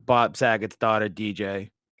dated Bob Saget's daughter, DJ.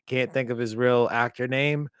 Can't think of his real actor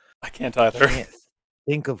name. I can't either. Can't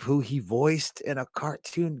think of who he voiced in a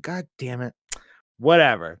cartoon. God damn it.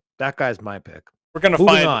 Whatever. That guy's my pick. We're gonna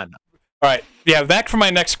Moving find. on. All right. Yeah, back for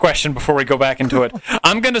my next question before we go back into it.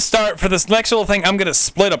 I'm going to start for this next little thing. I'm going to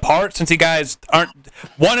split apart since you guys aren't.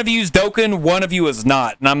 One of you is Dokkan, one of you is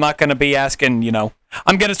not. And I'm not going to be asking,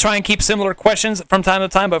 I'm going to try and keep similar questions from time to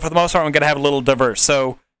time, but for the most part, I'm going to have a little diverse.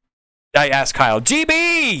 So I asked Kyle,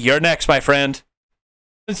 GB, you're next, my friend.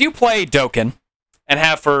 Since you play Dokkan and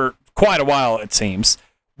have for quite a while, it seems,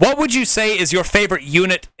 what would you say is your favorite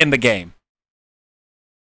unit in the game?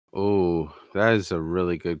 Oh, that is a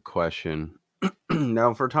really good question.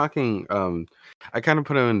 Now, if we're talking, I kind of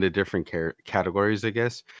put them into different categories, I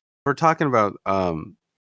guess. If we're talking about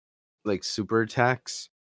like super attacks,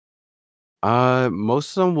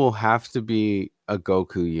 most of them will have to be a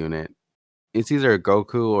Goku unit. It's either a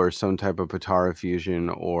Goku or some type of Potara fusion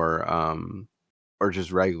or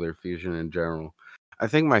just regular fusion in general. I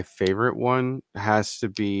think my favorite one has to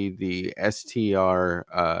be the STR,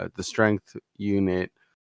 the strength unit,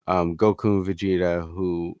 Goku and Vegeta,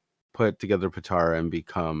 who put together Potara and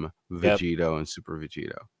become Vegito and Super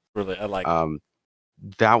Vegito. Really, I like it.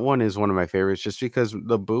 That one is one of my favorites just because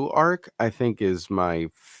the Boo arc, I think, is my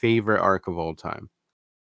favorite arc of all time.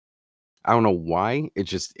 I don't know why, it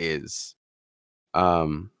just is. But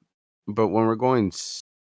when we're going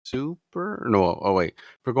if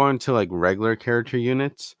we're going to like regular character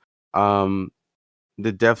units,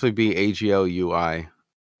 there'd definitely be AGL UI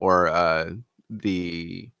or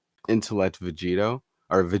the Intellect Vegeta,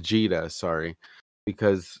 sorry,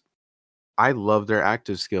 because I love their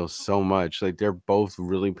active skills so much. Like they're both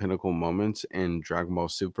really pinnacle moments in Dragon Ball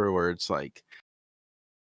Super where it's like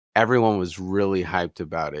everyone was really hyped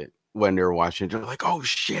about it when they were watching. They're like, oh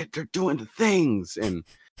shit, they're doing the things. And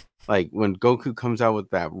like when Goku comes out with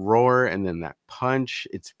that roar and then that punch,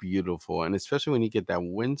 it's beautiful. And especially when you get that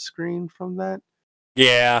windscreen from that.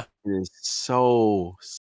 Yeah. It is so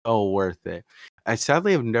worth it. I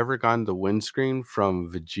sadly have never gotten the windscreen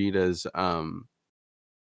from Vegeta's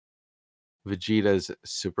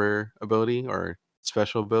super ability or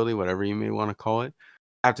special ability, whatever you may want to call it.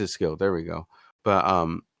 Active skill, there we go. But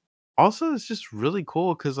also it's just really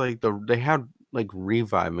cool because like they had like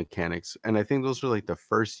revive mechanics, and I think those were like the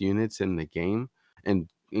first units in the game and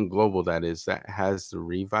in global that has the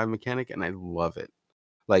revive mechanic, and I love it.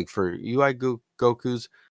 Like for UI Goku's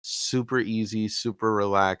super easy, super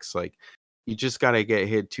relaxed. Like you just gotta get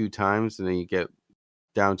hit 2 times and then you get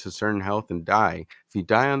down to certain health and die. If you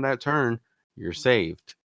die on that turn, you're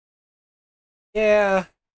saved. Yeah.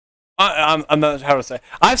 I'm not how to say.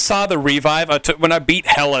 I saw the revive. When I beat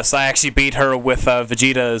Hellas, I actually beat her with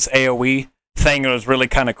Vegeta's AoE thing. It was really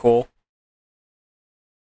kind of cool.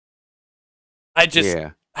 I just,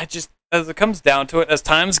 as it comes down to it, as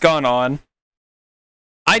time's gone on,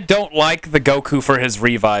 I don't like the Goku for his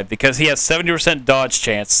revive because he has 70% dodge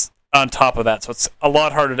chance on top of that, so it's a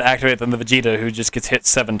lot harder to activate than the Vegeta who just gets hit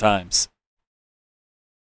 7 times.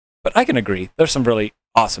 But I can agree. There's some really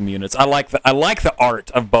awesome units. I like the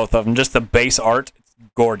art of both of them. Just the base art, it's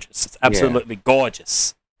gorgeous. It's absolutely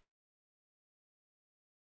gorgeous.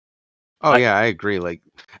 Oh yeah, I agree. Like,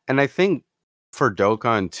 and I think for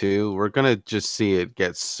Dokkan too, we're gonna just see it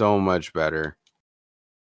get so much better.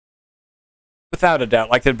 Without a doubt.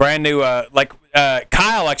 Like the brand new,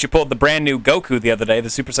 Kyle actually pulled the brand new Goku the other day, the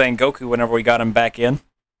Super Saiyan Goku, whenever we got him back in.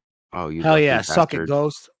 Oh, you hell yeah, bastard. suck it,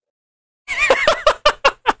 Ghost.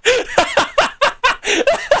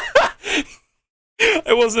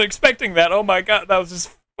 wasn't expecting that. Oh my god, that was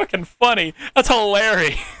just fucking funny. That's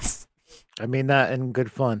hilarious. I mean that in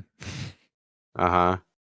good fun. Uh-huh.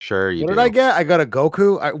 Sure you What do. did I get? I got a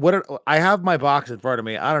Goku. I have my box in front of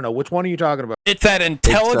me. I don't know. Which one are you talking about? It's that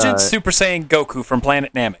intelligent Super Saiyan Goku from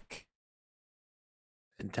Planet Namek.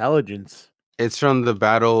 Intelligence. It's from the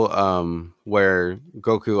battle where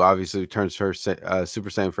Goku obviously turns Super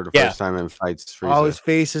Saiyan for the first time and fights Frieza. Oh, his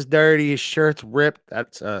face is dirty. His shirt's ripped.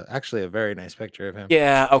 That's actually a very nice picture of him.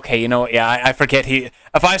 Yeah, okay, you know, yeah, I forget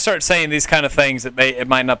if I start saying these kind of things, it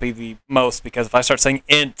might not be the most, because if I start saying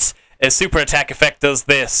int, his super attack effect does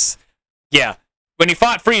this. Yeah, when he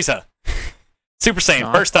fought Frieza, Super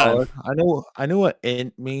Saiyan, first time. I know what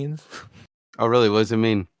int means. Oh, really? What does it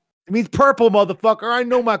mean? It means purple, motherfucker. I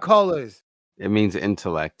know my colors. It means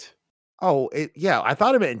intellect. Oh, yeah. I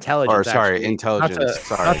thought it meant intelligence. Or sorry, actually. intelligence.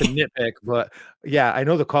 Sorry, not to nitpick, but yeah, I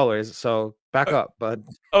know the colors. So back up, bud.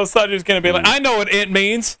 I was thought he was gonna be like, I know what it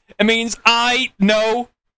means. It means I know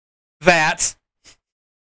that.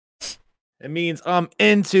 It means I'm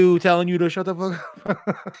into telling you to shut the fuck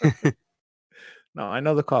up. No, I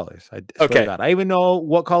know the colors. Okay. I even know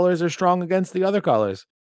what colors are strong against the other colors.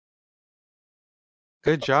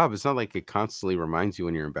 Good job. It's not like it constantly reminds you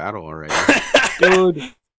when you're in battle already. Dude,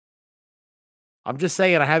 I'm just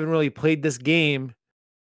saying I haven't really played this game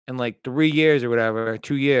in like 3 years or whatever,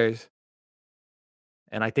 2 years.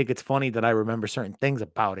 And I think it's funny that I remember certain things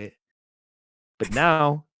about it. But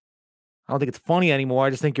now, I don't think it's funny anymore. I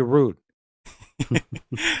just think you're rude.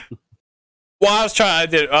 Well, I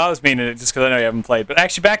was meaning it just because I know you haven't played. But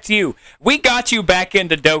actually, back to you. We got you back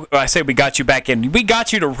into Dokkan. I say we got you back in. We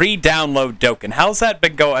got you to re-download Dokkan. How's that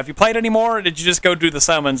been go? Have you played anymore, or did you just go do the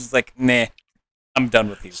summons? It's like, nah, I'm done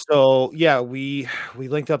with you. So, yeah, we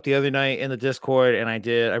linked up the other night in the Discord, and I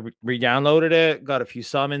re-downloaded it, got a few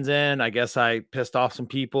summons in. I guess I pissed off some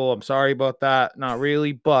people. I'm sorry about that. Not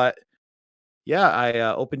really, but yeah,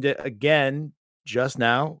 I opened it again just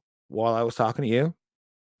now while I was talking to you.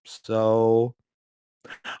 So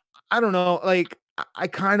I don't know, like I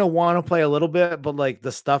kind of want to play a little bit, but like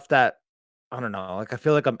the stuff that I don't know, like I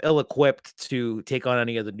feel like I'm ill-equipped to take on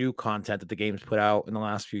any of the new content that the game's put out in the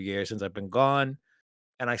last few years since I've been gone.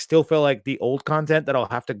 And I still feel like the old content that I'll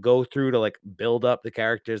have to go through to like build up the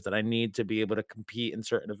characters that I need to be able to compete in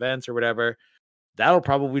certain events or whatever, that'll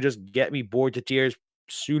probably just get me bored to tears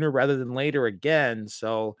sooner rather than later again.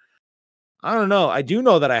 So I don't know. I do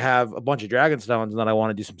know that I have a bunch of Dragon Stones and that I want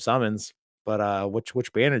to do some summons. But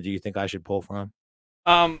which banner do you think I should pull from?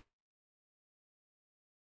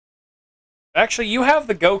 Actually, you have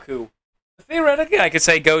the Goku. Theoretically, I could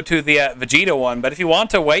say go to the Vegeta one, but if you want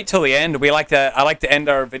to wait till the end, I like to end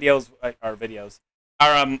our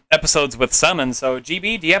episodes with summons. So,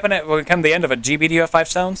 GB, do you happen to, when we come to the end of it, GB, do you have 5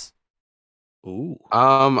 stones? Ooh.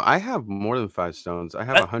 I have more than 5 stones. I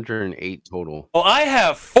have 108 total. Well, I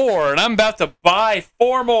have 4, and I'm about to buy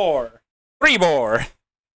 4 more. 3 more.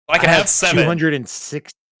 I can have 7.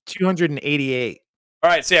 288. All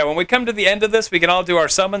right, so yeah, when we come to the end of this, we can all do our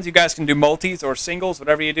summons. You guys can do multis or singles,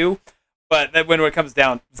 whatever you do. But then when it comes to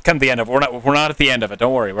the end of it, we're not at the end of it.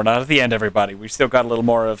 Don't worry, we're not at the end, everybody. We still got a little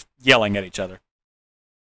more of yelling at each other.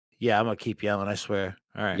 Yeah, I'm gonna keep yelling. I swear.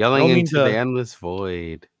 All right, yelling into the endless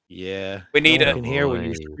void. Yeah, we need can hear when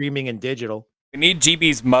you're screaming in digital. We need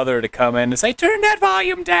GB's mother to come in and say, "Turn that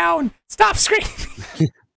volume down! Stop screaming!"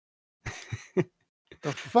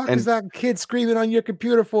 The fuck is that kid screaming on your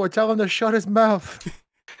computer for? Tell him to shut his mouth.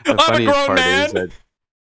 The I'm a grown man. Is that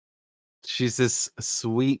she's this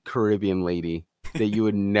sweet Caribbean lady that you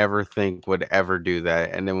would never think would ever do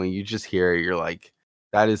that, and then when you just hear it, you're like,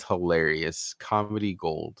 "That is hilarious, comedy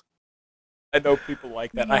gold." I know people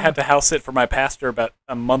like that. I had to house sit for my pastor about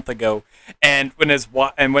a month ago, and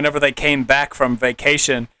whenever they came back from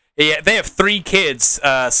vacation, they have 3 kids,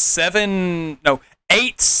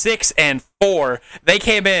 8, 6, and 4. They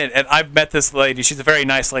came in, and I've met this lady. She's a very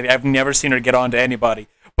nice lady. I've never seen her get on to anybody.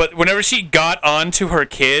 But whenever she got on to her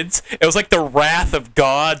kids, it was like the wrath of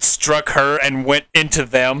God struck her and went into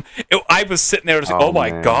them. I was sitting there, like, oh my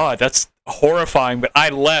God, that's horrifying. But I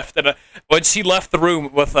left, and when she left the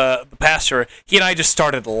room with the pastor, he and I just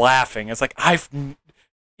started laughing. It's like, that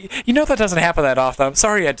doesn't happen that often. I'm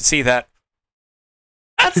sorry you had to see that.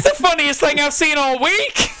 That's the funniest thing I've seen all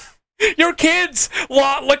week. Your kids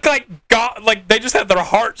look like God, like they just had their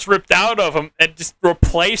hearts ripped out of them and just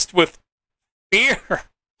replaced with fear.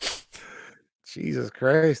 Jesus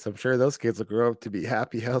Christ! I'm sure those kids will grow up to be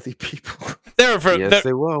happy, healthy people. Yes,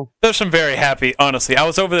 they will. There's some very happy. Honestly, I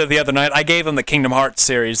was over there the other night. I gave them the Kingdom Hearts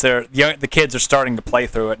series. The kids are starting to play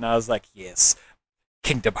through it, and I was like, "Yes,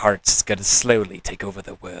 Kingdom Hearts is going to slowly take over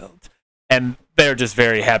the world." And they're just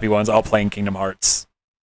very happy ones, all playing Kingdom Hearts.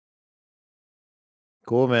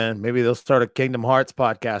 Cool, man. Maybe they'll start a Kingdom Hearts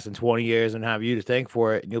podcast in 20 years and have you to thank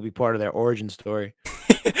for it, and you'll be part of their origin story.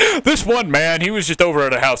 This one man, he was just over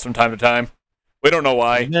at a house from time to time. We don't know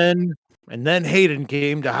why. And then Hayden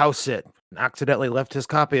came to house sit and accidentally left his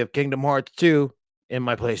copy of Kingdom Hearts 2 in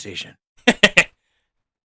my PlayStation. All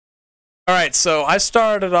right, so I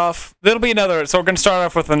started off. There'll be another. So we're going to start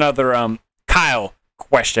off with another Kyle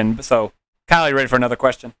question. So, Kyle, you ready for another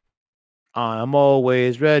question? I'm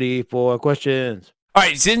always ready for questions. All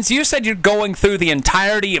right, since you said you're going through the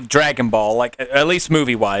entirety of Dragon Ball, like at least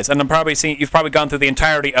movie-wise, and you've probably gone through the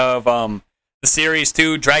entirety of the series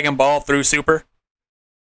 2, Dragon Ball through Super.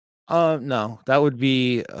 No, that would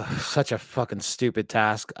be such a fucking stupid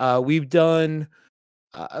task. We've done.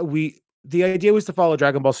 The idea was to follow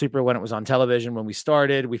Dragon Ball Super when it was on television. When we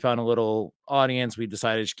started, we found a little audience. We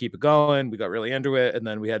decided to keep it going. We got really into it, and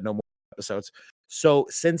then we had no more episodes. So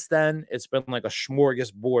since then, it's been like a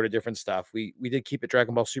smorgasbord of different stuff. We did keep it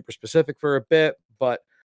Dragon Ball Super specific for a bit, but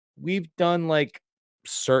we've done like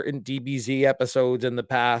certain DBZ episodes in the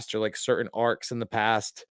past or like certain arcs in the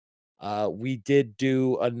past. We did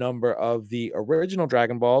do a number of the original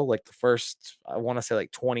Dragon Ball, like the first, I want to say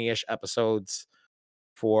like 20-ish episodes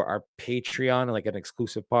for our Patreon, like an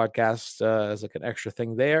exclusive podcast as like an extra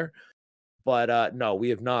thing there. But no, we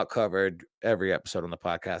have not covered every episode on the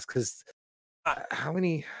podcast because how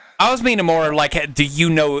many? I was meaning more like, do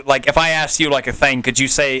you know, like, if I asked you like a thing, could you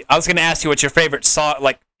say? I was going to ask you what your favorite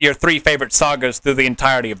like your 3 favorite sagas through the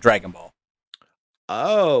entirety of Dragon Ball.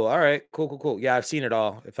 Oh, all right, cool. Yeah, I've seen it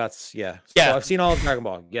all. If that's yeah. So I've seen all of Dragon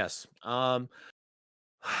Ball. Yes. I'm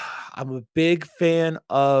a big fan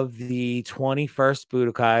of the 21st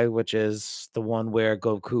Budokai, which is the one where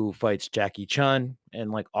Goku fights Jackie Chun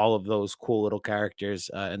and like all of those cool little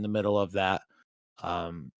characters in the middle of that.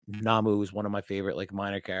 Namu is one of my favorite like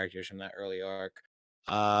minor characters from that early arc.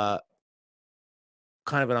 Kind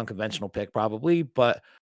of an unconventional pick probably, but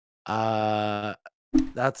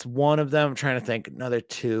that's one of them. I'm trying to think another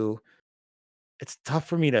 2. It's tough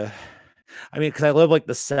for me to because I love like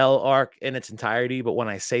the Cell arc in its entirety, but when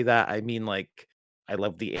I say that, I mean like I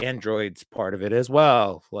love the androids part of it as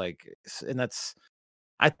well. Like, and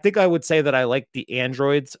I think I would say that I like the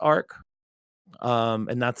androids arc.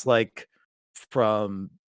 And that's like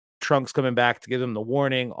from Trunks coming back to give them the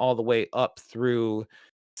warning all the way up through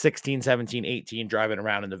 16, 17, 18, driving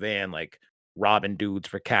around in the van, like robbing dudes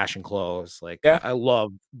for cash and clothes. Like, Yeah. I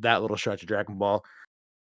love that little stretch of Dragon Ball.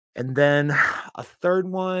 And then a third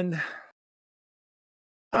one.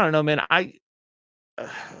 I don't know, man. I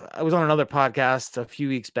was on another podcast a few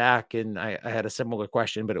weeks back and I had a similar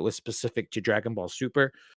question, but it was specific to Dragon Ball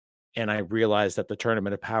Super. And I realized that the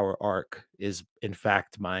Tournament of Power arc is, in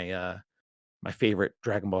fact, my favorite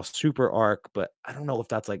Dragon Ball Super arc. But I don't know if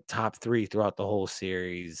that's like top 3 throughout the whole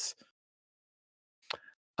series.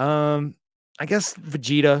 I guess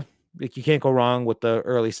Vegeta. Like you can't go wrong with the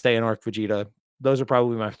early Saiyan arc Vegeta. Those are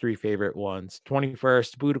probably my 3 favorite ones.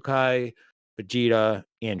 21st Budokai, Vegeta,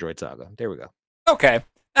 Android Saga. There we go. Okay,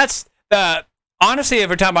 that's honestly,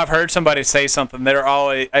 every time I've heard somebody say something, they're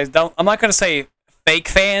always I'm not going to say fake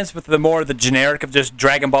fans, but the generic of just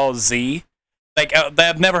Dragon Ball Z. Like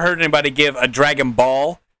I've never heard anybody give a Dragon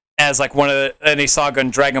Ball as like any saga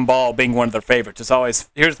in Dragon Ball being one of their favorites. It's always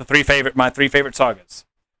here's my 3 favorite sagas: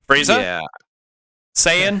 Frieza,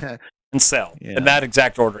 Saiyan, and Cell in that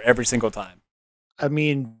exact order every single time. I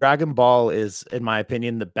mean, Dragon Ball is, in my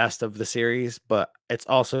opinion, the best of the series, but it's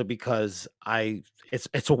also because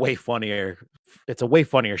it's a way funnier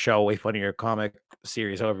show, way funnier comic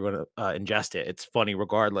series, however you want to ingest it. It's funny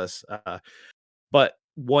regardless. But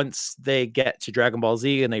once they get to Dragon Ball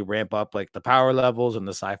Z and they ramp up like the power levels and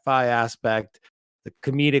the sci-fi aspect, the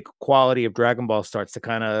comedic quality of Dragon Ball starts to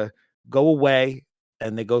kind of go away,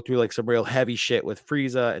 and they go through like some real heavy shit with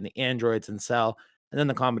Frieza and the androids and Cell. And then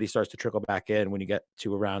the comedy starts to trickle back in when you get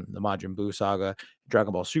to around the Majin Buu saga.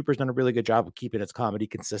 Dragon Ball Super's done a really good job of keeping its comedy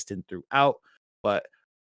consistent throughout. But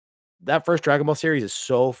that first Dragon Ball series is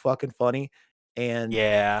so fucking funny. And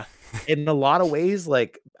yeah, in a lot of ways,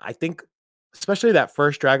 like I think, especially that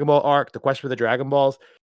first Dragon Ball arc, the quest for the Dragon Balls,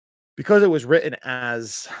 because it was written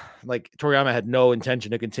as like Toriyama had no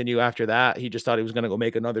intention to continue after that. He just thought he was going to go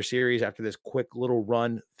make another series after this quick little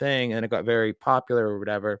run thing, and it got very popular or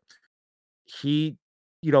whatever. He,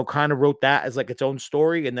 kind of wrote that as like its own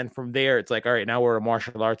story. And then from there, it's like, all right, now we're a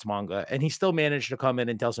martial arts manga. And he still managed to come in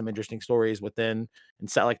and tell some interesting stories within and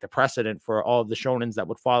set like the precedent for all of the shonens that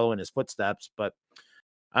would follow in his footsteps. But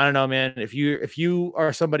I don't know, man. If you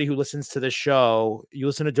are somebody who listens to this show, you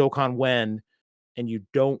listen to Dokkan When, and you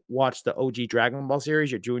don't watch the OG Dragon Ball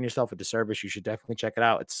series, you're doing yourself a disservice. You should definitely check it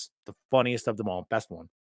out. It's the funniest of them all. Best one.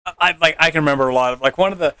 I can remember a lot of like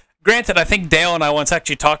one of the. Granted, I think Dale and I once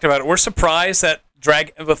actually talked about it. We're surprised that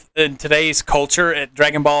in today's culture,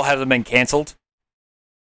 Dragon Ball hasn't been canceled.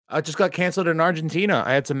 I just got canceled in Argentina.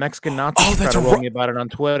 I had some Mexican Nazis Oh, that's try to roll me about it on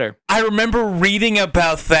Twitter. I remember reading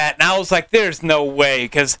about that, and I was like, "There's no way,"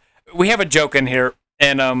 because we have a joke in here,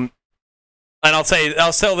 and I'll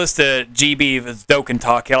sell this to GB if it's Dokkan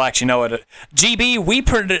talk. He'll actually know it. GB, we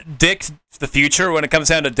predict the future when it comes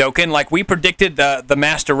down to Dokkan. Like we predicted the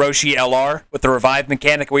Master Roshi LR with the revive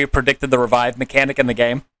mechanic. We predicted the revive mechanic in the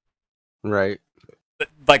game. Right.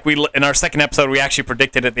 Like we in our second episode, we actually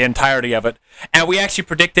predicted it, the entirety of it, and we actually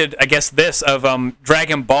predicted, I guess, this of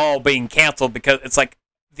Dragon Ball being canceled because it's like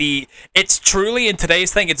it's truly in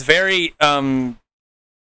today's thing. It's very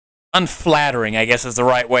unflattering, I guess is the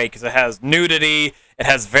right way, because it has nudity, it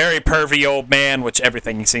has very pervy old man, which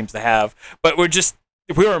everything seems to have. But we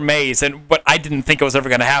were amazed, and what I didn't think it was ever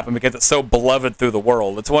going to happen because it's so beloved through the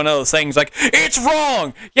world. It's one of those things like it's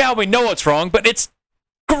wrong. Yeah, we know it's wrong, but it's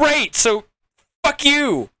great. So fuck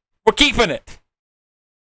you. We're keeping it.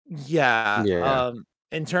 Yeah.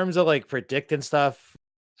 In terms of like predicting stuff,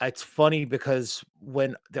 it's funny because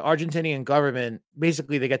when the Argentinian government,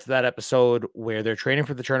 basically they get to that episode where they're training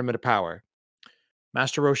for the Tournament of Power.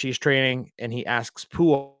 Master Roshi is training and he asks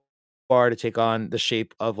Puar to take on the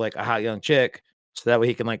shape of like a hot young chick so that way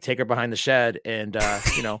he can like take her behind the shed and,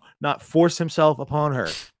 not force himself upon her.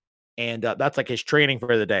 And that's like his training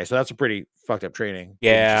for the day. So that's a pretty fucked up training.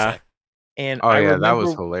 Yeah. And that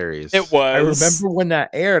was hilarious. It was. I remember when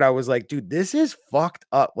that aired, I was like, dude, this is fucked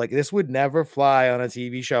up. Like, this would never fly on a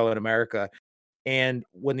TV show in America. And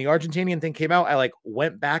when the Argentinian thing came out, I like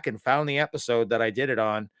went back and found the episode that I did it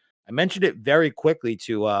on. I mentioned it very quickly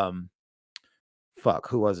to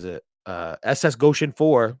who was it? SS Goshen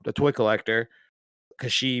 4, the toy collector,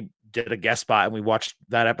 because she did a guest spot and we watched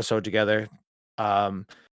that episode together. And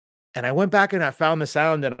I went back and I found the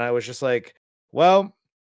sound and I was just like, well,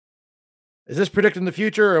 is this predicting the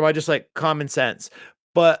future or am I just like common sense?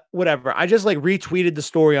 But whatever. I just like retweeted the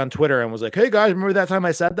story on Twitter and was like, hey guys, remember that time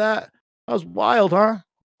I said that? That was wild, huh?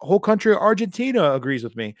 A whole country of Argentina agrees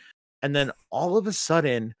with me. And then all of a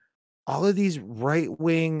sudden, all of these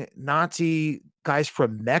right-wing Nazi guys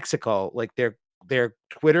from Mexico, like their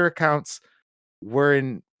Twitter accounts were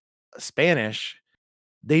in Spanish.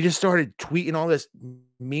 They just started tweeting all this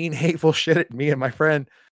mean, hateful shit at me and my friend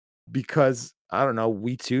because I don't know,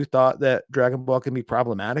 we too thought that Dragon Ball can be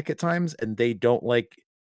problematic at times, and they don't like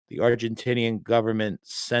the Argentinian government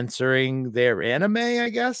censoring their anime, I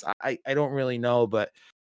guess. I don't really know, but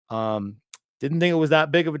didn't think it was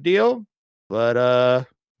that big of a deal. But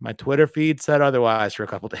my Twitter feed said otherwise for a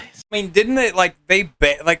couple days. I mean, didn't it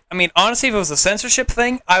honestly, if it was a censorship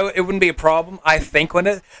thing, it wouldn't be a problem, I think,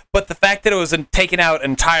 but the fact that it was taken out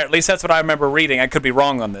entire, at least that's what I remember reading. I could be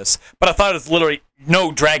wrong on this, but I thought it was literally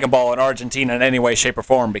no Dragon Ball in Argentina in any way, shape, or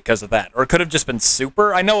form because of that. Or it could have just been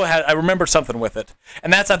Super. I know I remember something with it.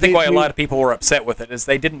 And that's, I think, why a lot of people were upset with it, is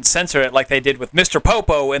they didn't censor it like they did with Mr.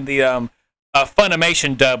 Popo in the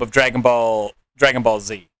Funimation dub of Dragon Ball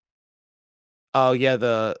Z. Oh yeah,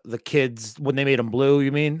 the kids when they made them blue,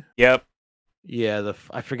 you mean? Yep. Yeah,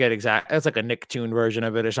 I forget exactly. It's like a Nicktoon version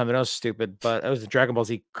of it or something. That was stupid, but it was the Dragon Ball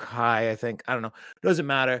Z Kai, I think. I don't know. Doesn't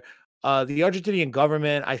matter. The Argentinian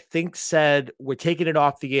government, I think, said we're taking it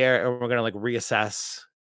off the air and we're gonna like reassess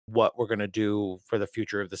what we're gonna do for the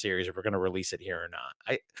future of the series, if we're gonna release it here or not.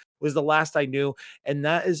 I was the last I knew, and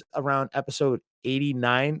that is around episode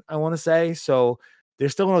 89, I want to say. So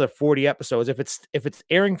there's still another 40 episodes. If it's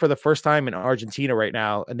airing for the first time in Argentina right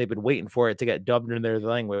now, and they've been waiting for it to get dubbed in their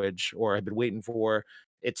language, or have been waiting for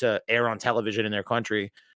it to air on television in their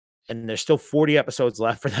country, and there's still 40 episodes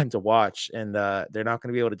left for them to watch, and they're not going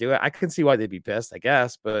to be able to do it. I can see why they'd be pissed, I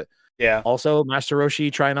guess, but yeah. Also, Master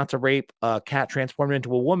Roshi trying not to rape a cat transformed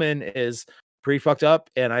into a woman is pretty fucked up,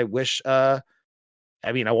 and I wish. I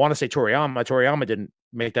want to say Toriyama. Toriyama didn't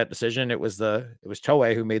make that decision. It was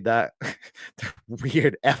Toei who made that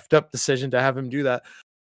weird effed up decision to have him do that.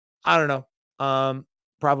 I don't know.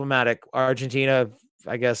 Problematic. Argentina,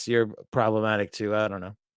 I guess you're problematic too. I don't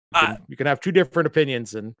know. You can have two different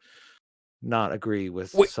opinions and not agree with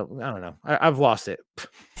something. I don't know. I've lost it.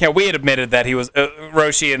 Yeah, we had admitted that he was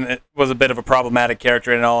Roshi and it was a bit of a problematic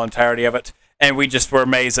character in all entirety of it, and we just were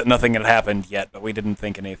amazed that nothing had happened yet. But we didn't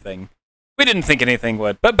think anything. We didn't think anything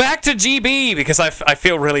would. But back to GB, because I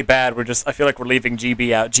feel really bad. I feel like we're leaving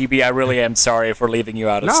GB out. GB, I really am sorry if we're leaving you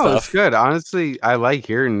out of stuff. No, it's good. Honestly, I like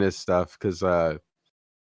hearing this stuff because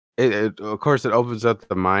it of course it opens up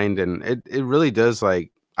the mind, and it really does.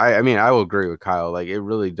 Like I will agree with Kyle. Like it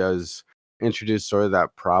really does introduce sort of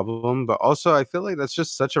that problem, but also I feel like that's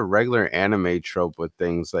just such a regular anime trope with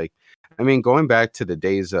things. Like, I mean, going back to the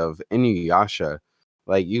days of Inuyasha,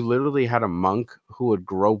 like you literally had a monk who would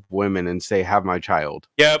grope women and say, "Have my child."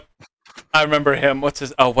 Yep, I remember him. What's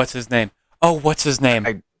his name? Oh, what's his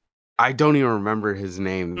name? I don't even remember his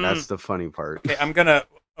name. That's Mm. the funny part. Okay, I'm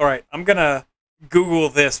gonna Google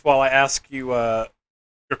this while I ask you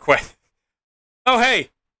your question. Oh, hey,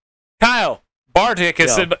 Kyle, Bartik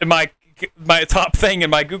is Yo. in my top thing in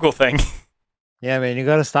my Google thing. Yeah, man, you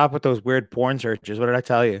got to stop with those weird porn searches. What did I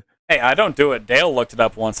tell you? Hey, I don't do it. Dale looked it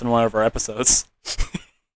up once in one of our episodes.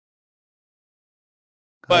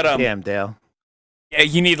 But Damn, Dale. yeah,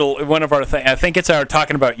 you need one of our thing. I think it's our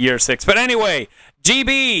talking about year 6. But anyway,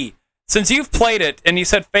 GB, since you've played it and you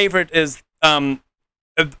said favorite is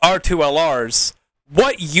R2LRs,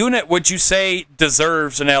 what unit would you say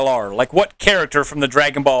deserves an LR? Like what character from the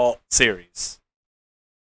Dragon Ball series?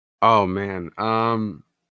 Oh man.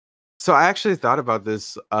 So I actually thought about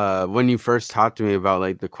this when you first talked to me about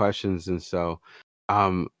like the questions, and so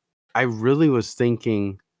um I really was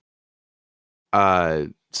thinking so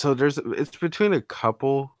it's between a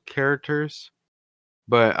couple characters,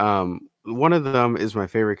 but one of them is my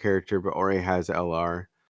favorite character but already has LR.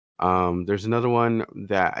 There's another one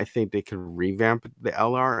that I think they could revamp the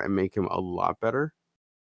LR and make him a lot better.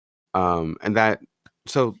 And that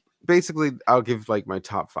so basically I'll give like my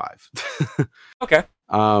top 5. Okay.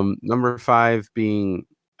 Number 5 being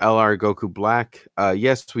LR Goku Black.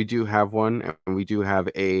 Yes, we do have one, and we do have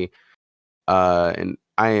an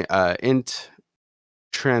int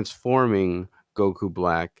transforming Goku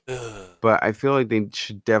Black, Ugh. but I feel like they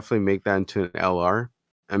should definitely make that into an LR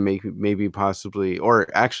and make maybe possibly, or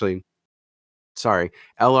actually, sorry,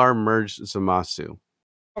 LR merge Zamasu.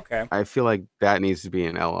 Okay. I feel like that needs to be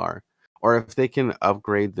an LR. Or if they can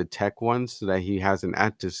upgrade the tech one so that he has an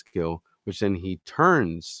active skill, which then he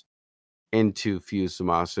turns into Fuse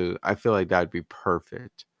Zamasu, I feel like that'd be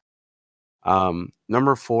perfect.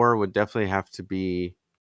 Number 4 would definitely have to be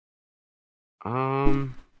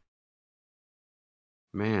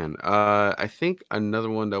man, I think another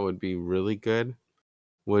one that would be really good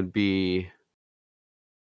would be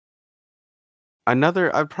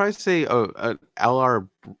I'd probably say a LR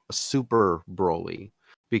Super Broly,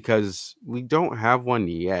 because we don't have one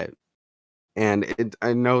yet. And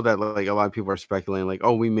I know that like a lot of people are speculating like,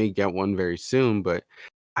 oh, we may get one very soon, but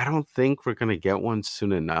I don't think we're gonna get one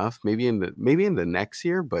soon enough. Maybe in the next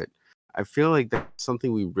year, but I feel like that's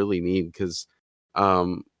something we really need because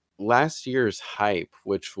um last year's hype,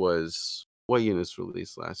 which was what units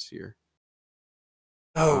released last year?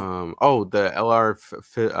 Oh, The LR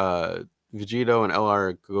Vegito and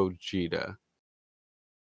LR Gogeta,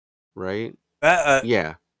 right? that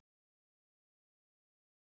Yeah,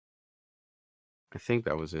 I think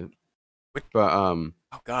that was it. What? But oh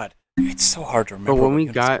god, it's so hard to But remember what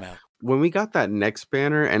units come out. when we got that next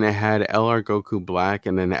banner and it had LR Goku Black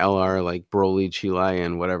and then LR like Broly Chilai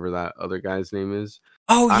and whatever that other guy's name is,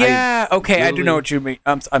 Oh I yeah, okay, I do know really what you mean.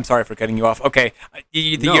 I'm sorry for cutting you off. Okay,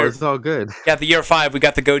 the no, year it's all good. the year 5 we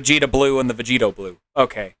got the Gogeta blue and the Vegito blue.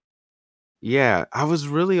 Okay. Yeah, I was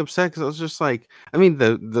really upset because I was just like, I mean,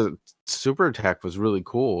 the super attack was really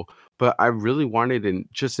cool, but I really wanted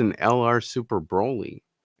just an LR Super Broly,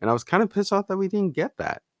 and I was kind of pissed off that we didn't get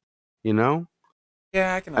that. You know,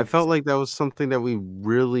 Yeah, I can I felt understand. like that was something that we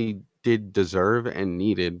really did deserve and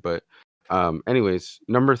needed. But, anyways,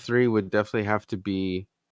 number 3 would definitely have to be.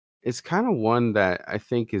 It's kind of one that I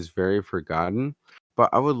think is very forgotten, but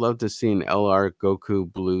I would love to see an LR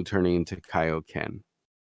Goku Blue turning into Kaioken,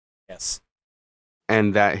 Yes.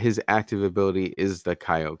 and that his active ability is the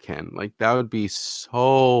Kaioken. Like that would be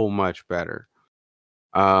so much better.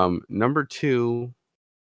 Number 2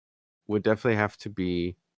 would definitely have to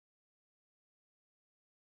be.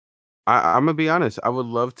 I'm gonna be honest. I would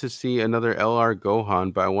love to see another LR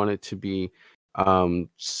Gohan, but I want it to be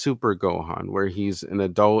Super Gohan, where he's an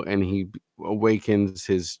adult and awakens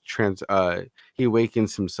he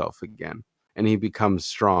awakens himself again and he becomes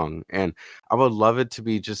strong. And I would love it to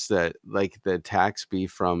be just that, like the attacks be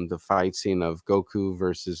from the fight scene of Goku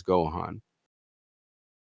versus Gohan,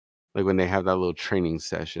 like when they have that little training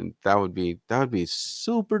session. That would be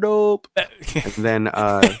super dope. And then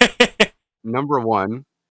number 1,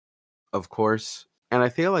 of course, and I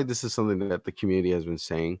feel like this is something that the community has been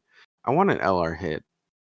saying. I want an LR hit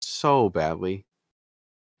so badly.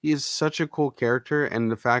 He is such a cool character,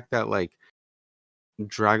 and the fact that like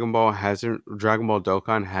Dragon Ball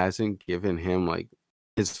Dokkan hasn't given him like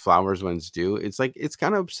his flowers when it's due. It's like it's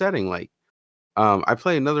kind of upsetting. Like, I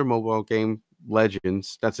play another mobile game,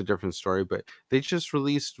 Legends. That's a different story, but they just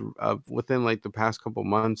released within like the past couple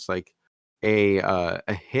months, like a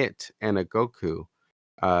hit and a Goku.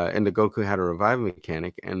 And the Goku had a revive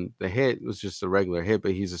mechanic, and the hit was just a regular hit,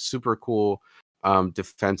 but he's a super cool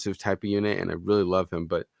defensive type of unit, and I really love him.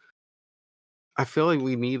 But I feel like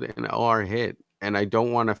we need an LR hit, and I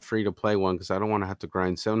don't want a free to play one because I don't want to have to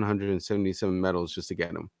grind 777 medals just to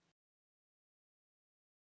get him.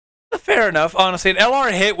 Fair enough. Honestly, an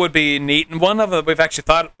LR hit would be neat, and one of them we've actually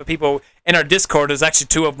thought people in our Discord. There's actually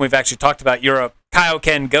two of them we've actually talked about. Europe,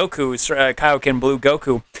 Kaioken Goku, Kaioken Blue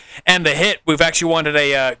Goku, and the hit we've actually wanted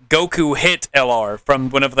a Goku hit LR from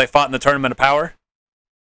whenever they fought in the Tournament of Power.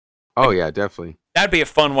 Oh yeah, definitely. That'd be a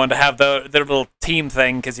fun one to have their little team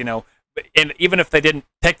thing, because and even if they didn't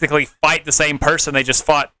technically fight the same person, they just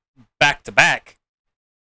fought back to back.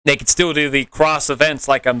 They could still do the cross events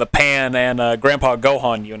like on the Pan and Grandpa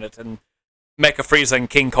Gohan unit and Mecha Frieza and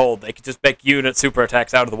King Cold. They could just make unit super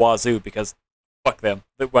attacks out of the wazoo because fuck them.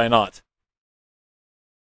 Why not?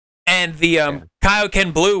 And the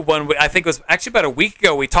Kaioken Blue one, I think it was actually about a week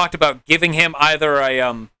ago, we talked about giving him either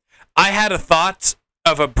a... I had a thought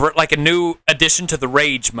of a new addition to the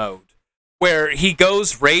Rage mode, where he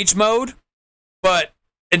goes Rage mode, but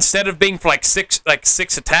instead of being for like six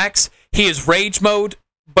attacks, he is Rage mode,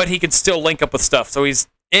 but he can still link up with stuff. So he's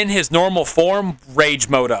in his normal form, Rage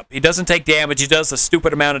mode up. He doesn't take damage. He does a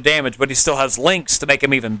stupid amount of damage, but he still has links to make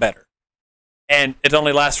him even better. And it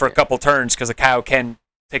only lasts for a couple turns because a Kaioken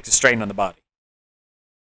takes a strain on the body.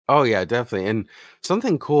 Oh yeah, definitely. And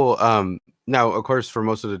something cool. Now, of course, for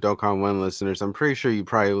most of the Dokkan One listeners, I'm pretty sure you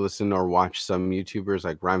probably listen or watch some YouTubers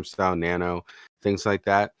like Rhymestyle, Nano, things like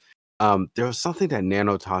that. There was something that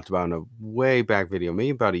Nano talked about in a way back video,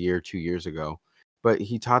 maybe about a year or 2 years ago. But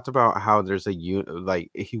he talked about how there's a unit,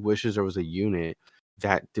 like he wishes there was a unit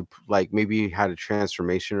that like maybe had a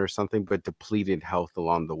transformation or something, but depleted health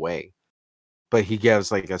along the way. But he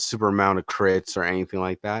gives like a super amount of crits or anything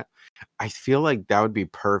like that. I feel like that would be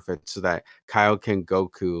perfect so that Kaioken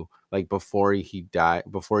Goku, like before he died,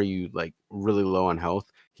 before you like really low on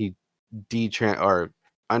health, he or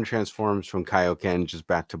untransforms from Kaioken just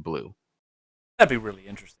back to blue. That'd be really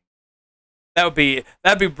interesting. That'd be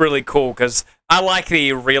really cool because I like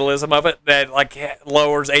the realism of it that like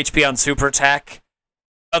lowers HP on super attack.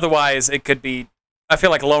 Otherwise, it could be. I feel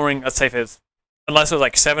like lowering. Let's say if it's unless it was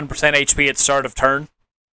like 7% HP at start of turn.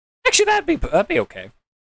 Actually, that'd be okay.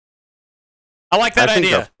 I like that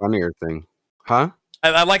idea. That's a funnier thing, huh?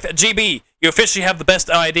 I like that. GB, you officially have the best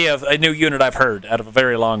idea of a new unit I've heard out of a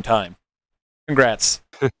very long time. Congrats.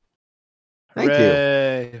 Thank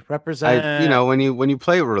you. Represent. When you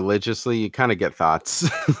play religiously, you kind of get thoughts.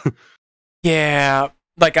 Yeah,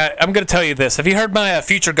 like I'm gonna tell you this. Have you heard my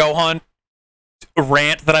Future Gohan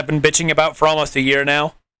rant that I've been bitching about for almost a year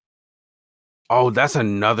now? Oh, that's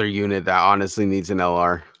another unit that honestly needs an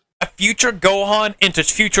LR. A Future Gohan into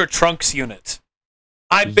Future Trunks unit.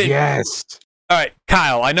 Yes. All right,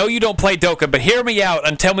 Kyle. I know you don't play Dokkan, but hear me out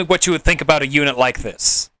and tell me what you would think about a unit like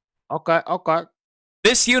this. Okay.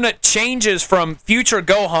 This unit changes from Future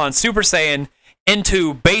Gohan Super Saiyan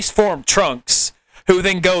into base form Trunks, who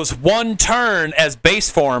then goes one turn as base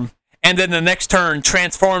form, and then the next turn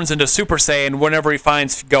transforms into Super Saiyan whenever he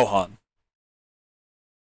finds Gohan.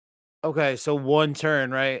 Okay, so one turn,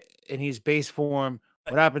 right? And he's base form.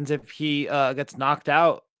 What happens if he gets knocked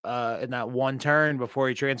out in that one turn before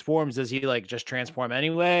he transforms? Does he like just transform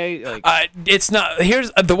anyway? Like, it's not.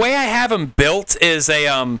 Here's the way I have him built is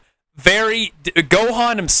a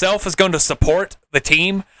Gohan himself is going to support the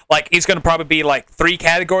team. Like he's going to probably be like 3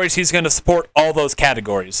 categories. He's going to support all those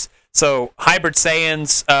categories. So Hybrid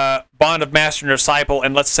Saiyans, Bond of Master and Disciple,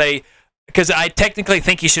 and let's say because I technically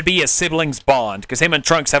think he should be a siblings bond because him and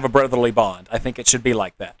Trunks have a brotherly bond. I think it should be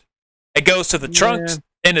like that. It goes to the Trunks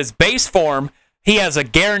in his base form. He has a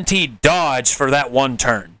guaranteed dodge for that one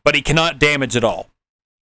turn, but he cannot damage at all.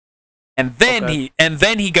 And then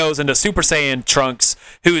he goes into Super Saiyan Trunks,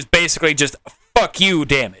 who is basically just fuck you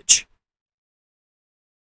damage.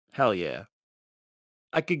 hell yeah.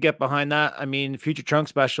 I could get behind that. I mean, Future Trunks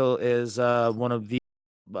Special is one of the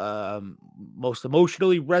most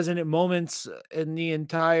emotionally resonant moments in the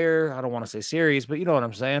entire, I don't want to say series, but you know what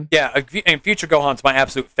I'm saying. Yeah, and Future Gohan's my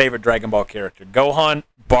absolute favorite Dragon Ball character. Gohan,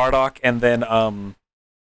 Bardock, and then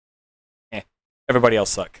everybody else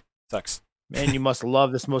sucks. Man, you must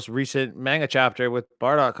love this most recent manga chapter with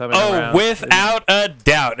Bardock coming around. Oh, without a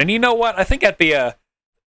doubt. And you know what? I think that'd be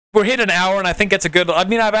we're hitting an hour, and I think it's a good... I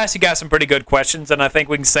mean, I've asked you guys some pretty good questions, and I think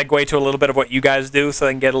we can segue to a little bit of what you guys do so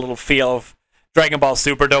they can get a little feel of Dragon Ball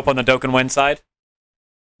Super Dope on the Dokkan Wen side.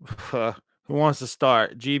 Who wants to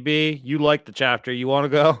start? GB, you like the chapter. You want to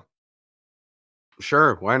go?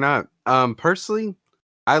 Sure, why not? Personally,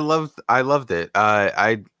 I loved it.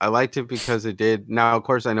 I liked it because it did. Now, of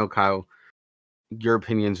course, I know Kyle, your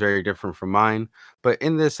opinion's very different from mine, but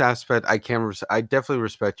in this aspect, I definitely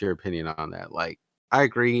respect your opinion on that. Like, I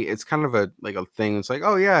agree. It's kind of a thing. It's like,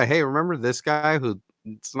 oh yeah, hey, remember this guy who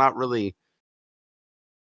it's not really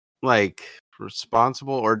like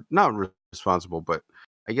responsible or not responsible, but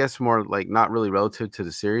I guess more like not really relative to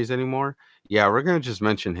the series anymore. Yeah, we're gonna just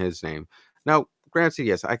mention his name. Now, granted,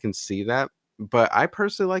 yes, I can see that, but I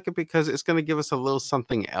personally like it because it's gonna give us a little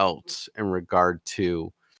something else in regard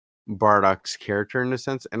to Bardock's character in a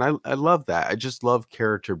sense. And I love that. I just love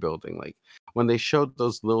character building. Like when they showed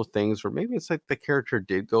those little things where maybe it's like the character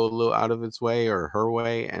did go a little out of its way or her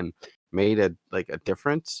way and made a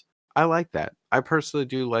difference. I like that. I personally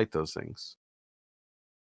do like those things.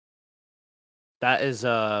 That is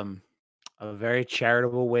a very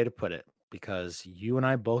charitable way to put it, because you and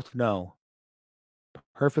I both know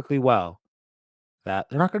perfectly well that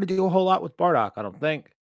they're not going to do a whole lot with Bardock. I don't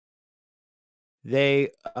think they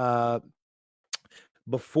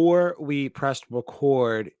before we pressed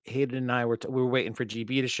record, Hayden and I we were waiting for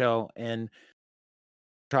GB to show and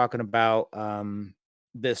talking about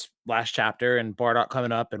this last chapter and Bardock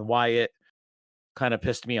coming up and why it kind of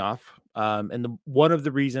pissed me off. And one of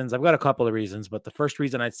the reasons, I've got a couple of reasons, but the first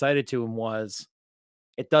reason I cited to him was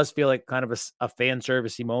it does feel like kind of a fan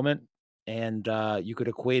servicey moment, and you could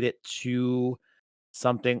equate it to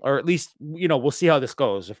something, or at least we'll see how this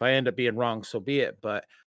goes. If I end up being wrong, so be it. But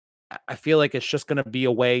I feel like it's just going to be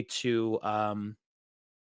a way to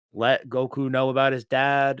let Goku know about his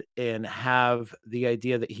dad and have the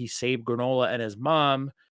idea that he saved Granola and his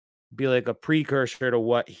mom be like a precursor to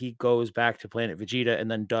what he goes back to Planet Vegeta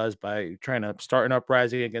and then does by trying to start an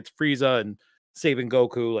uprising against Frieza and saving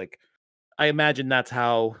Goku. Like, I imagine that's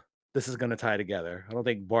how this is going to tie together. I don't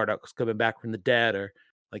think Bardock's coming back from the dead or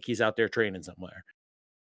like he's out there training somewhere.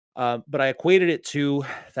 But I equated it to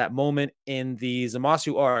that moment in the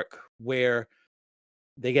Zamasu arc where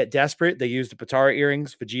they get desperate. They use the Patara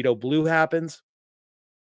earrings. Vegito Blue happens.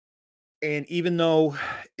 And even though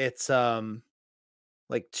it's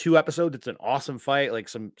like 2 episodes, it's an awesome fight, like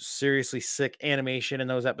some seriously sick animation in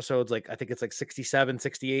those episodes. Like I think it's like 67,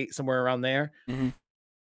 68, somewhere around there. Mm-hmm.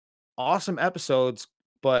 Awesome episodes,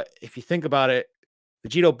 but if you think about it,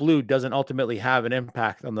 Vegito Blue doesn't ultimately have an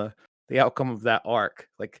impact on the outcome of that arc.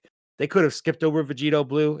 Like they could have skipped over Vegito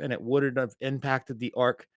Blue and it wouldn't have impacted the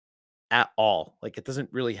arc at all. Like it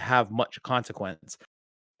doesn't really have much consequence.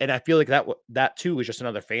 And I feel like that too was just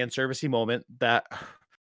another fan servicey moment that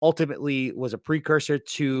ultimately was a precursor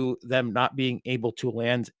to them not being able to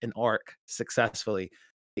land an arc successfully.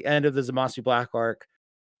 The end of the Zamasu Black arc,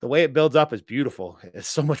 the way it builds up is beautiful. There's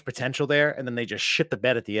so much potential there, and then they just shit the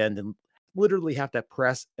bed at the end and literally have to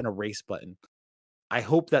press an erase button. I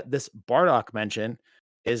hope that this Bardock mention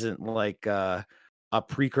isn't like a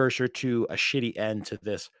precursor to a shitty end to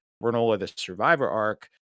this Granola the Survivor arc,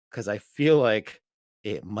 because I feel like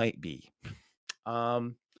it might be.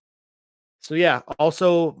 So yeah,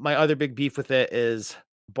 also my other big beef with it is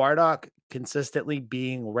Bardock consistently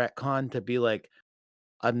being retconned to be like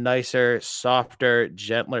a nicer, softer,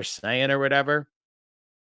 gentler Saiyan or whatever.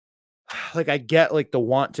 Like I get like the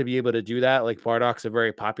want to be able to do that. Like Bardock's a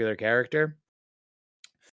very popular character.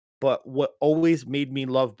 But what always made me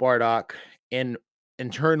love Bardock and in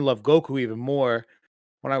turn love Goku even more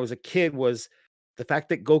when I was a kid was the fact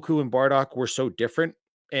that Goku and Bardock were so different.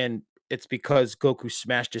 And it's because Goku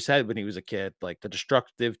smashed his head when he was a kid, like the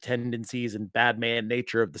destructive tendencies and bad man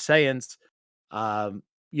nature of the Saiyans, um,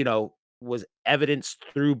 was evidenced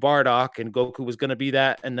through Bardock, and Goku was going to be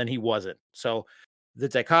that, and then he wasn't. So the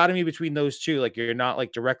dichotomy between those two, like you're not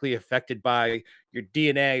like directly affected by your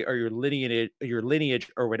DNA or your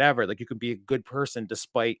lineage or whatever. Like you can be a good person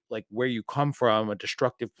despite like where you come from, a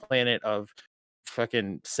destructive planet of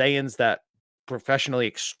fucking Saiyans that professionally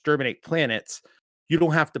exterminate planets. You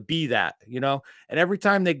don't have to be that, And every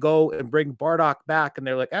time they go and bring Bardock back, and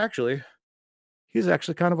they're like, actually, he's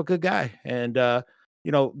actually kind of a good guy, and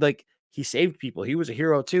like he saved people. He was a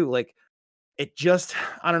hero too. Like it just,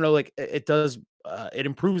 I don't know, like it does. It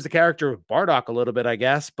improves the character of Bardock a little bit, I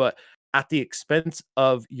guess, but at the expense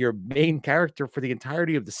of your main character for the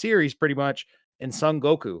entirety of the series, pretty much, in Son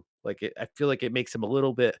Goku. Like I feel like it makes him a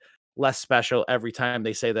little bit less special every time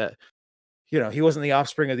they say that he wasn't the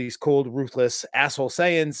offspring of these cold, ruthless asshole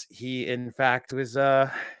Saiyans. He, in fact, was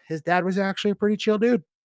his dad was actually a pretty chill dude.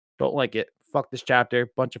 Don't like it. Fuck this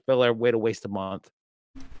chapter. Bunch of filler. Way to waste a month.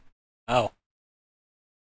 Oh.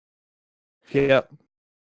 Yep.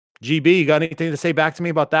 GB, you got anything to say back to me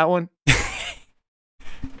about that one?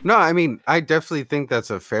 No, I mean, I definitely think that's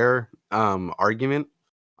a fair argument.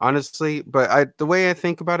 honestly. But the way I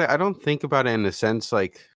think about it, I don't think about it in a sense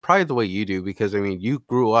like probably the way you do, because I mean, you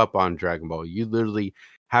grew up on Dragon Ball. You literally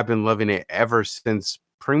have been loving it ever since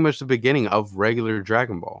pretty much the beginning of regular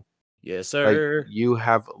Dragon Ball. Yes, Like sir. you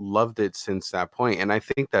have loved it since that point, and I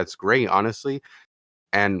think that's great, honestly.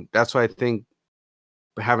 And that's why I think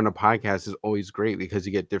having a podcast is always great, because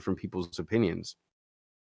you get different people's opinions.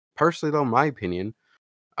 Personally, though, my opinion,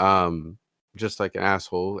 um, just like an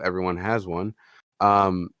asshole, everyone has one.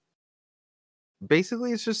 Um,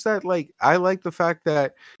 basically, it's just that like I like the fact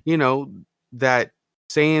that that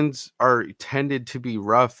Saiyans are tended to be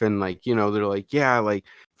rough, and like they're like, yeah, like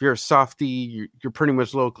if you're a softie, you're pretty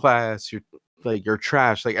much low class. You're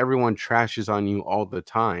trash. Like everyone trashes on you all the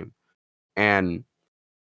time. And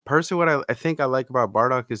personally, what I think I like about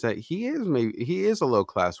Bardock is that he is a low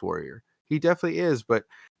class warrior. He definitely is. But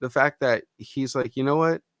the fact that he's like, you know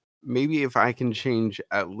what? Maybe if I can change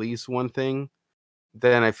at least one thing,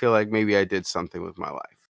 then I feel like maybe I did something with my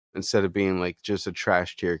life, instead of being like just a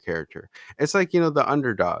trash tier character. It's like, the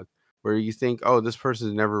underdog, where you think, oh, this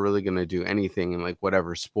person's never really going to do anything in like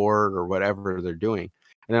whatever sport or whatever they're doing.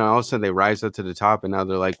 And then all of a sudden they rise up to the top, and now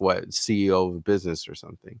they're like, what, CEO of a business or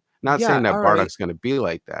something. Not Yeah, saying that all right. Bardock's going to be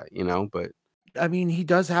like that, but I mean, he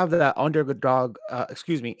does have that underdog.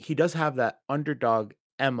 Excuse me. He does have that underdog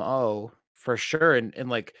mo for sure, and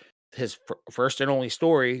like his first and only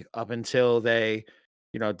story up until they,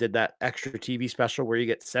 did that extra TV special where you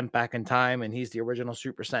get sent back in time, and he's the original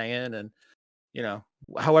Super Saiyan, and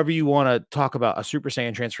however you want to talk about a Super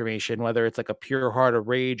Saiyan transformation, whether it's like a pure heart of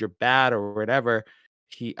rage or bad or whatever.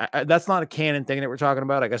 That's not a canon thing that we're talking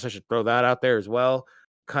about. I guess I should throw that out there as well.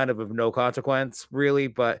 Kind of no consequence, really,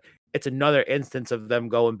 but it's another instance of them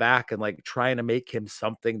going back and like trying to make him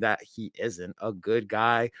something that he isn't, a good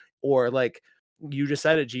guy, or like you just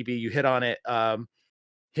said it, GB. You hit on it.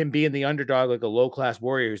 Him being the underdog, like a low class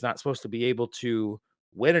warrior who's not supposed to be able to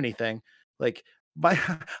win anything. Like, but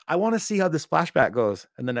I want to see how this flashback goes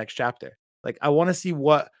in the next chapter. Like, I want to see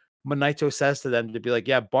what Manito says to them to be like,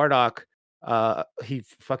 yeah, Bardock, he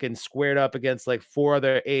fucking squared up against like 4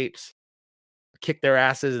 other apes, kicked their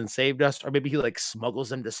asses and saved us. Or maybe he like smuggles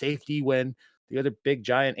them to safety when the other big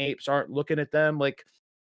giant apes aren't looking at them. Like,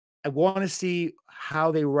 I want to see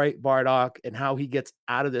how they write Bardock and how he gets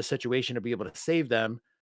out of this situation to be able to save them.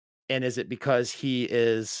 And is it because he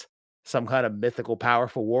is some kind of mythical,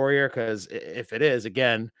 powerful warrior? Because if it is,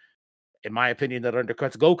 again, in my opinion, that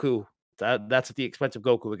undercuts Goku. That's at the expense of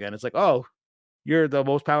Goku again. It's like, oh, you're the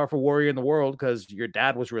most powerful warrior in the world because your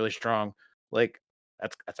dad was really strong. Like,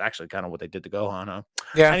 that's actually kind of what they did to Gohan, huh?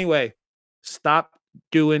 Yeah. Anyway, stop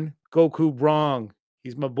doing Goku wrong.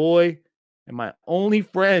 He's my boy and my only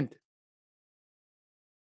friend.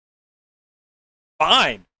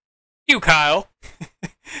 Fine. You, Kyle.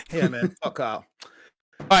 Yeah, man. Fuck Kyle.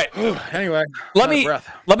 All right. Anyway, let me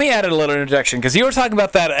add a little interjection, because you were talking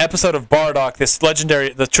about that episode of Bardock, this legendary,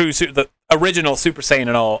 the original Super Saiyan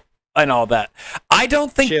and all that. I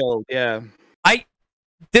don't think. Chill, yeah.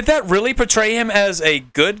 Did that really portray him as a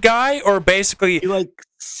good guy, or basically he like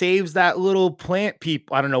saves that little plant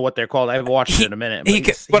people? I don't know what they're called. I haven't watched it in a minute. But he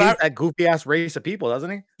saves that goofy ass race of people,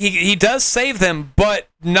 doesn't he? He does save them, but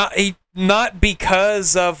not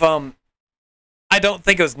because of I don't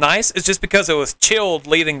think it was nice. It's just because it was Chilled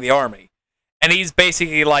leading the army, and he's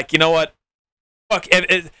basically like, you know what? Fuck. Have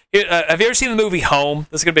you ever seen the movie Home?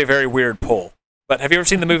 This is gonna be a very weird pull, but have you ever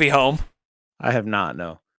seen the movie Home? I have not.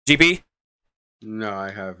 No. GB? No, I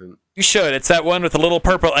haven't. You should. It's that one with the little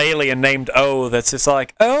purple alien named O that's just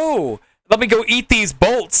like, oh, let me go eat these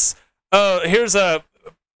bolts. Here's a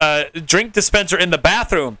drink dispenser in the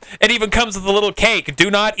bathroom. It even comes with a little cake. Do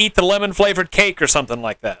not eat the lemon-flavored cake or something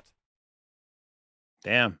like that.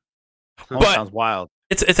 Damn. But sounds wild.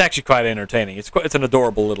 It's actually quite entertaining. It's an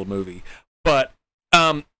adorable little movie. But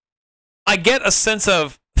I get a sense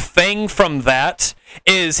of thing from that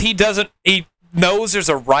is he knows there's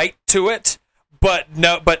a right to it, but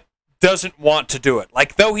doesn't want to do it.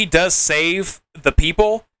 Like, though he does save the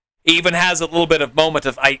people, he even has a little bit of moment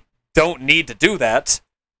of, I don't need to do that,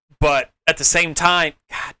 but at the same time,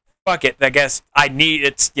 God, fuck it, I guess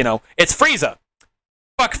it's Frieza.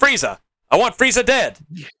 Fuck Frieza. I want Frieza dead.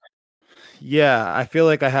 Yeah, I feel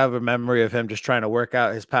like I have a memory of him just trying to work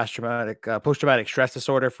out his post-traumatic stress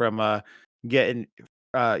disorder from getting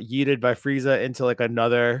yeeted by Frieza into like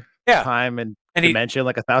another time and dimension,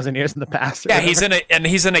 like 1,000 years in the past. Yeah, he's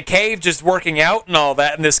in a cave just working out and all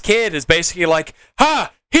that, and this kid is basically like,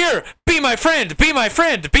 here, be my friend, be my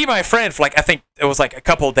friend, be my friend, for like, I think it was like a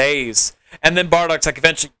couple of days. And then Bardock's like,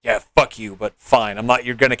 eventually, yeah, fuck you, but fine, I'm not,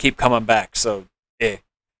 you're gonna keep coming back, so,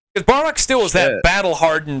 Because Bardock still was that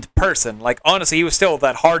battle-hardened person. Like, honestly, he was still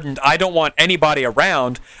that hardened, I don't want anybody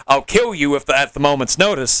around. I'll kill you if at the moment's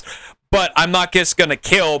notice. But I'm not just going to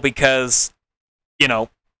kill because, I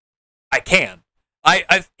can.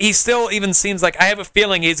 He still even seems like, I have a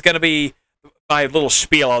feeling he's going to be, my little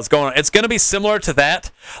spiel I was going on, it's going to be similar to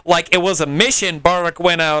that. Like, it was a mission, Bardock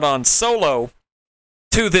went out on solo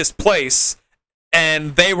to this place,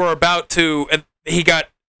 and they were about to, and he got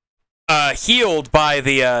healed by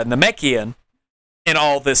the Namekian in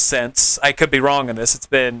all this sense. I could be wrong on this.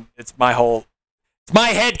 It's my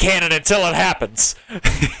headcanon until it happens.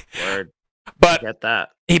 Word. But Get that.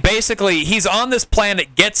 he's on this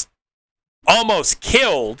planet, gets almost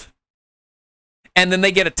killed, and then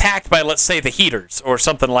they get attacked by, let's say, the Heaters or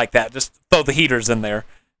something like that. Just throw the Heaters in there.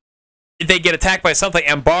 They get attacked by something,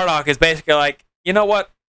 and Bardock is basically like, you know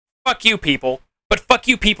what? Fuck you people, but fuck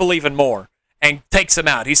you people even more. And takes him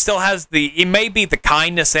out. He still has it may be the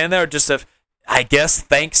kindness in there, just of, I guess,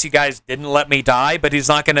 thanks you guys didn't let me die, but he's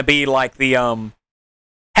not going to be like the,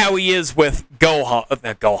 how he is with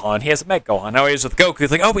Gohan. He hasn't met Gohan. How he is with Goku.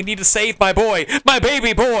 He's like, oh, we need to save my boy, my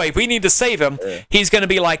baby boy. We need to save him. Yeah. He's going to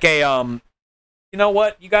be like a, you know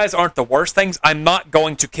what? You guys aren't the worst things. I'm not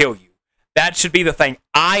going to kill you. That should be the thing.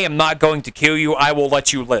 I am not going to kill you. I will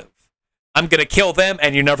let you live. I'm going to kill them,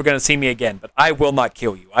 and you're never going to see me again, but I will not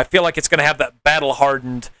kill you. I feel like it's going to have that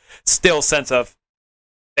battle-hardened, still sense of,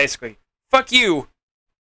 basically, fuck you,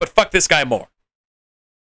 but fuck this guy more.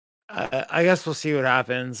 I guess we'll see what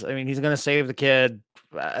happens. I mean, he's going to save the kid.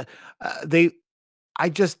 They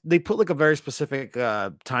put like a very specific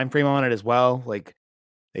time frame on it as well. Like,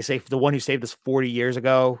 they say the one who saved us 40 years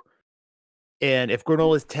ago. And if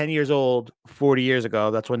Granola is 10 years old 40 years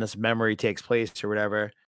ago, that's when this memory takes place or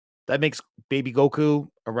whatever. That makes baby Goku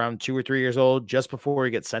around 2 or 3 years old, just before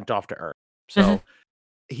he gets sent off to Earth. So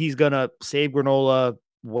he's going to save Granola,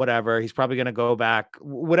 whatever. He's probably going to go back.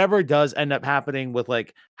 Whatever does end up happening with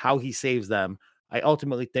like how he saves them, I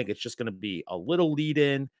ultimately think it's just going to be a little lead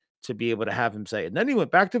in to be able to have him say, and then he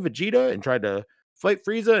went back to Vegeta and tried to fight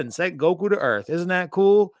Frieza and sent Goku to Earth. Isn't that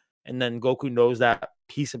cool? And then Goku knows that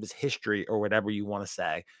piece of his history or whatever you want to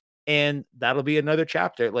say. And that'll be another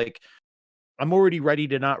chapter. Like, I'm already ready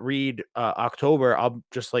to not read October. I'll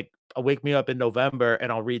wake me up in November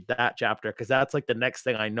and I'll read that chapter, because that's like the next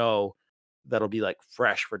thing I know that'll be like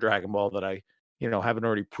fresh for Dragon Ball that I, haven't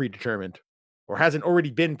already predetermined or hasn't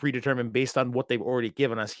already been predetermined based on what they've already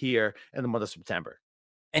given us here in the month of September.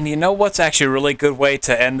 And you know what's actually a really good way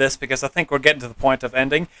to end this, because I think we're getting to the point of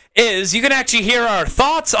ending, is you can actually hear our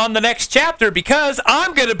thoughts on the next chapter, because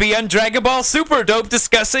I'm going to be on Dragon Ball Super Dope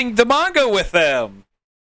discussing the manga with them.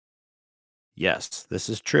 Yes, this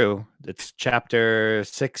is true. It's chapter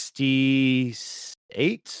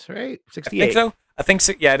 68, right? 68. I think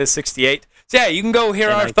so. Yeah, it is 68. So yeah, you can go hear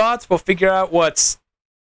our thoughts. We'll figure out what's...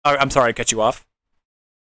 I'm sorry, I cut you off.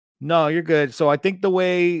 No, you're good. So I think the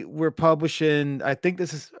way we're publishing, I think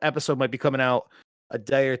episode might be coming out a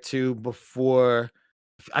day or two before,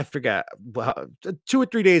 I forget, 2 or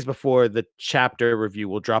 3 days before the chapter review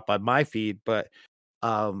will drop on my feed, but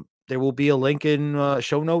there will be a link in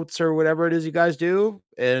show notes or whatever it is you guys do.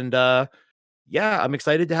 And yeah, I'm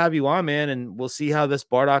excited to have you on, man. And we'll see how this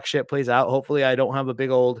Bardock shit plays out. Hopefully I don't have a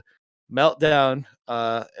big old meltdown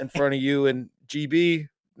in front of you and GB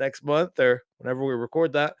next month or whenever we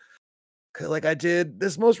record that, like I did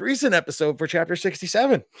this most recent episode for chapter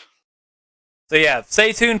 67. So yeah,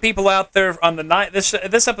 stay tuned, people out there. On the night, this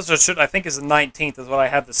episode I think is the 19th is what I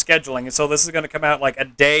have the scheduling, and so this is going to come out like a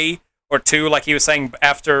day or two, like he was saying,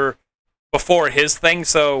 before his thing.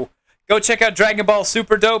 So go check out Dragon Ball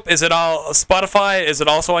Super Dope. Is it all Spotify? Is it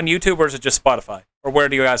also on YouTube, or is it just Spotify? Or where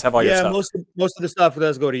do you guys have all your stuff? Yeah, most of the stuff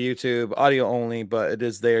does go to YouTube, audio only, but it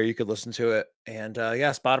is there. You could listen to it. And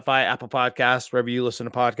yeah, Spotify, Apple Podcasts, wherever you listen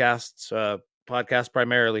to podcasts, podcasts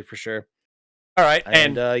primarily for sure. All right.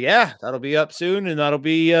 And yeah, that'll be up soon, and that'll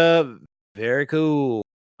be very cool.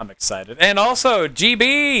 I'm excited. And also,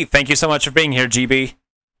 GB, thank you so much for being here, GB.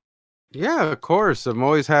 Yeah, of course. I'm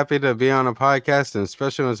always happy to be on a podcast, and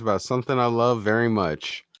especially when it's about something I love very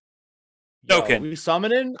much. Dokkan. We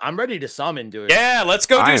summoning? I'm ready to summon, dude. Yeah, let's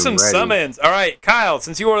go do some summons. All right, Kyle,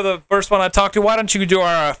 since you were the first one I talked to, why don't you do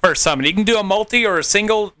our first summon? You can do a multi or a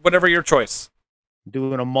single, whatever your choice.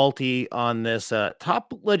 Doing a multi on this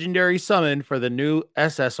top legendary summon for the new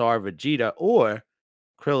SSR Vegeta or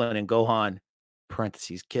Krillin and Gohan,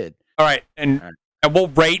 parentheses kid. All right, and we'll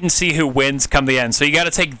rate and see who wins come the end. So you got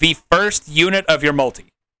to take the first unit of your multi.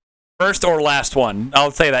 First or last one. I'll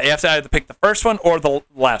say that. You have to either pick the first one or the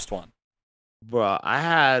last one. Bro, I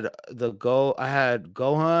had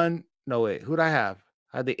Gohan. No, wait. Who'd I have?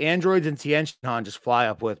 The androids and Tien-Han just fly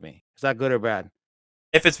up with me. Is that good or bad?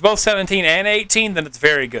 If it's both 17 and 18, then it's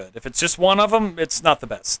very good. If it's just one of them, it's not the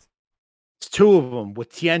best. It's two of them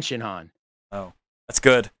with Tien-Han. Oh, that's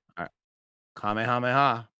good. All right.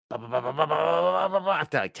 Kamehameha. I have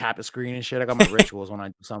to like tap the screen and shit. I got my rituals when I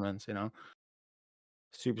do summons, you know.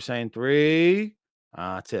 Super Saiyan 3.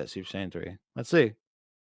 That's it. Super Saiyan 3. Let's see.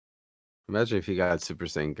 Imagine if you got Super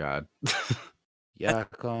Saiyan God.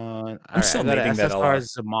 Yakon. I'm still needing that SSR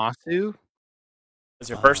LR. Zamasu. Is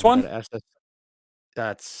your first one?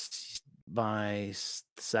 That's my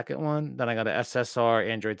second one. Then I got an SSR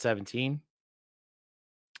Android 17.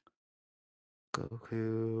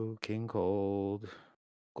 Goku, King Cold,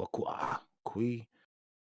 Goku, Kui,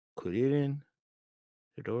 Kuririn,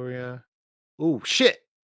 Midoriya. Ooh, shit!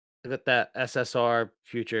 I got that SSR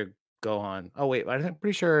Future Gohan. Oh, wait, I'm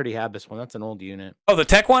pretty sure I already have this one. That's an old unit. Oh, the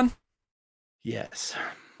tech one? Yes.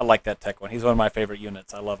 I like that tech one. He's one of my favorite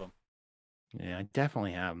units. I love him. Yeah, I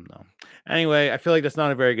definitely have him, though. Anyway, I feel like that's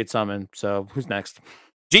not a very good summon, so who's next?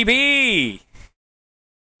 GB!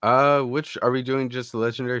 Which are we doing? Just the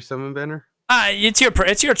legendary summon banner?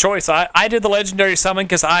 It's your choice. I did the legendary summon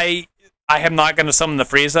because I am not going to summon the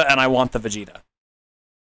Frieza and I want the Vegeta.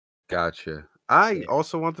 Gotcha. I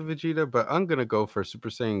also want the Vegeta, but I'm gonna go for Super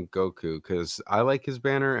Saiyan Goku because I like his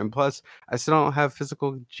banner, and plus I still don't have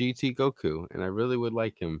physical GT Goku, and I really would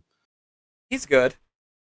like him. He's good.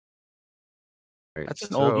 Right, That's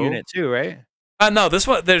an old unit too, right? No, this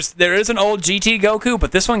one there is an old GT Goku,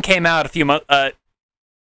 but this one came out a few 4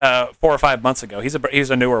 or 5 months ago. He's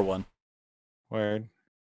a newer one. Word.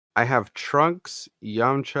 I have Trunks,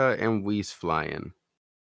 Yamcha, and Whis flying.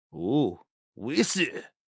 Ooh, Whis.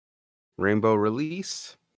 Rainbow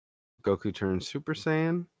release. Goku turns Super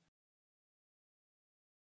Saiyan.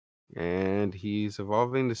 And he's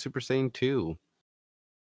evolving to Super Saiyan 2.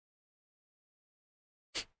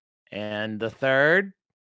 And the third?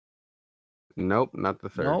 Nope, not the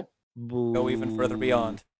third. Nope. Go even further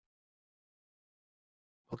beyond.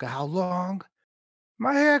 Look at how long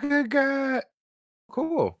my hair could get.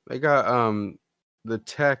 Cool. They got the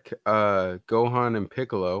tech Gohan and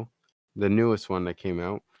Piccolo, the newest one that came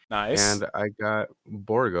out. Nice. And I got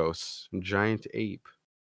Borgos, giant ape.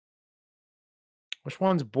 Which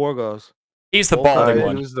one's Borgos? He's the balding It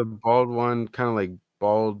one. was the bald one, kind of like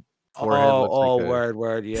bald forehead.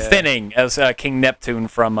 Word, yeah. Thinning, as King Neptune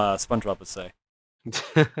from SpongeBob would say.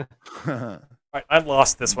 Right, I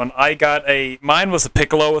lost this one. Mine was a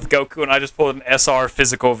Piccolo with Goku, and I just pulled an SR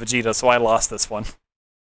physical Vegeta, so I lost this one.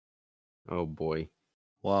 Oh boy.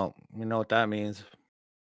 Well, you know what that means.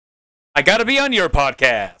 I gotta be on your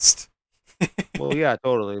podcast. Well, yeah,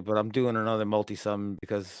 totally. But I'm doing another multi-summon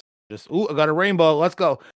because I got a rainbow. Let's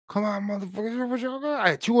go. Come on, motherfucker. I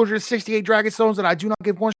have 268 Dragon Stones and I do not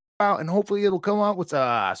give one out, and hopefully it'll come out with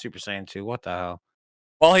Super Saiyan 2. What the hell?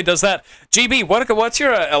 While he does that, GB, what's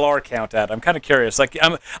your LR count at? I'm kind of curious. Like,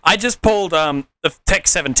 I just pulled the Tech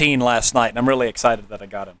 17 last night, and I'm really excited that I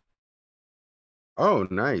got him. Oh,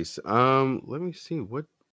 nice. Let me see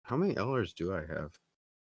how many LRs do I have?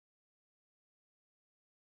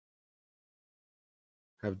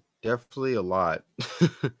 Have definitely a lot.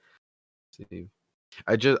 See.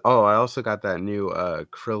 I also got that new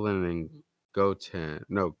Krillin and Goten.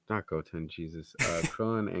 No, not Goten, Jesus.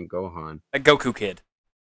 Krillin and Gohan. A Goku kid.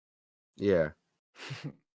 Yeah.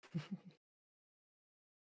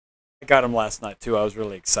 I got him last night too. I was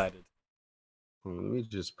really excited. Well, let me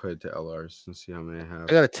just put it to LRs and see how many I have.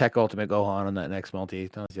 I got a Tech Ultimate Gohan on that next multi.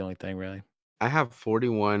 That's the only thing, really. I have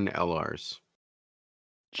 41 LRs.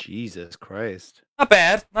 Jesus Christ. Not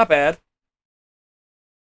bad. Not bad.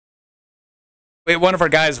 Wait, one of our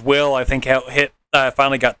guys, Will, I think,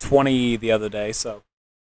 finally got 20 the other day, so.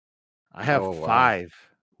 I have 5.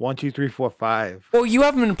 1, 2, 3, 4, 5. Well, you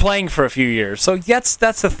haven't been playing for a few years, so that's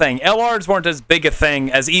the thing. LRs weren't as big a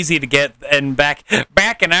thing, as easy to get, and back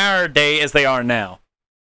in our day as they are now.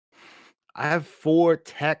 I have 4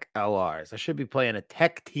 Tech LRs. I should be playing a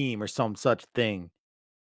Tech team or some such thing.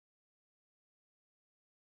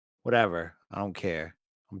 Whatever. I don't care.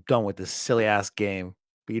 I'm done with this silly ass game.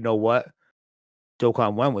 But you know what?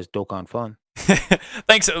 Dokkan Wen was Dokkan fun.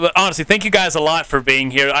 Thanks. Honestly, thank you guys a lot for being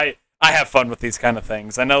here. I have fun with these kind of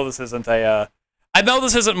things. I know this isn't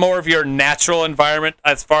more of your natural environment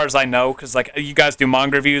as far as I know, because like you guys do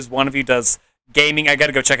manga reviews. One of you does gaming. I got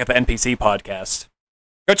to go check out the NPC podcast.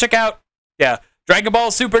 Go check out, Dragon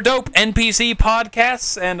Ball Super Dope NPC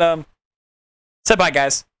podcasts, and say bye,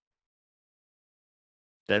 guys.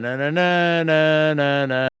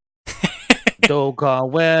 Da-na-na-na-na-na.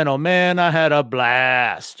 Dokkan Wen, oh man, I had a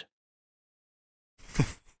blast.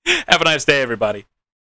 Have a nice day, everybody.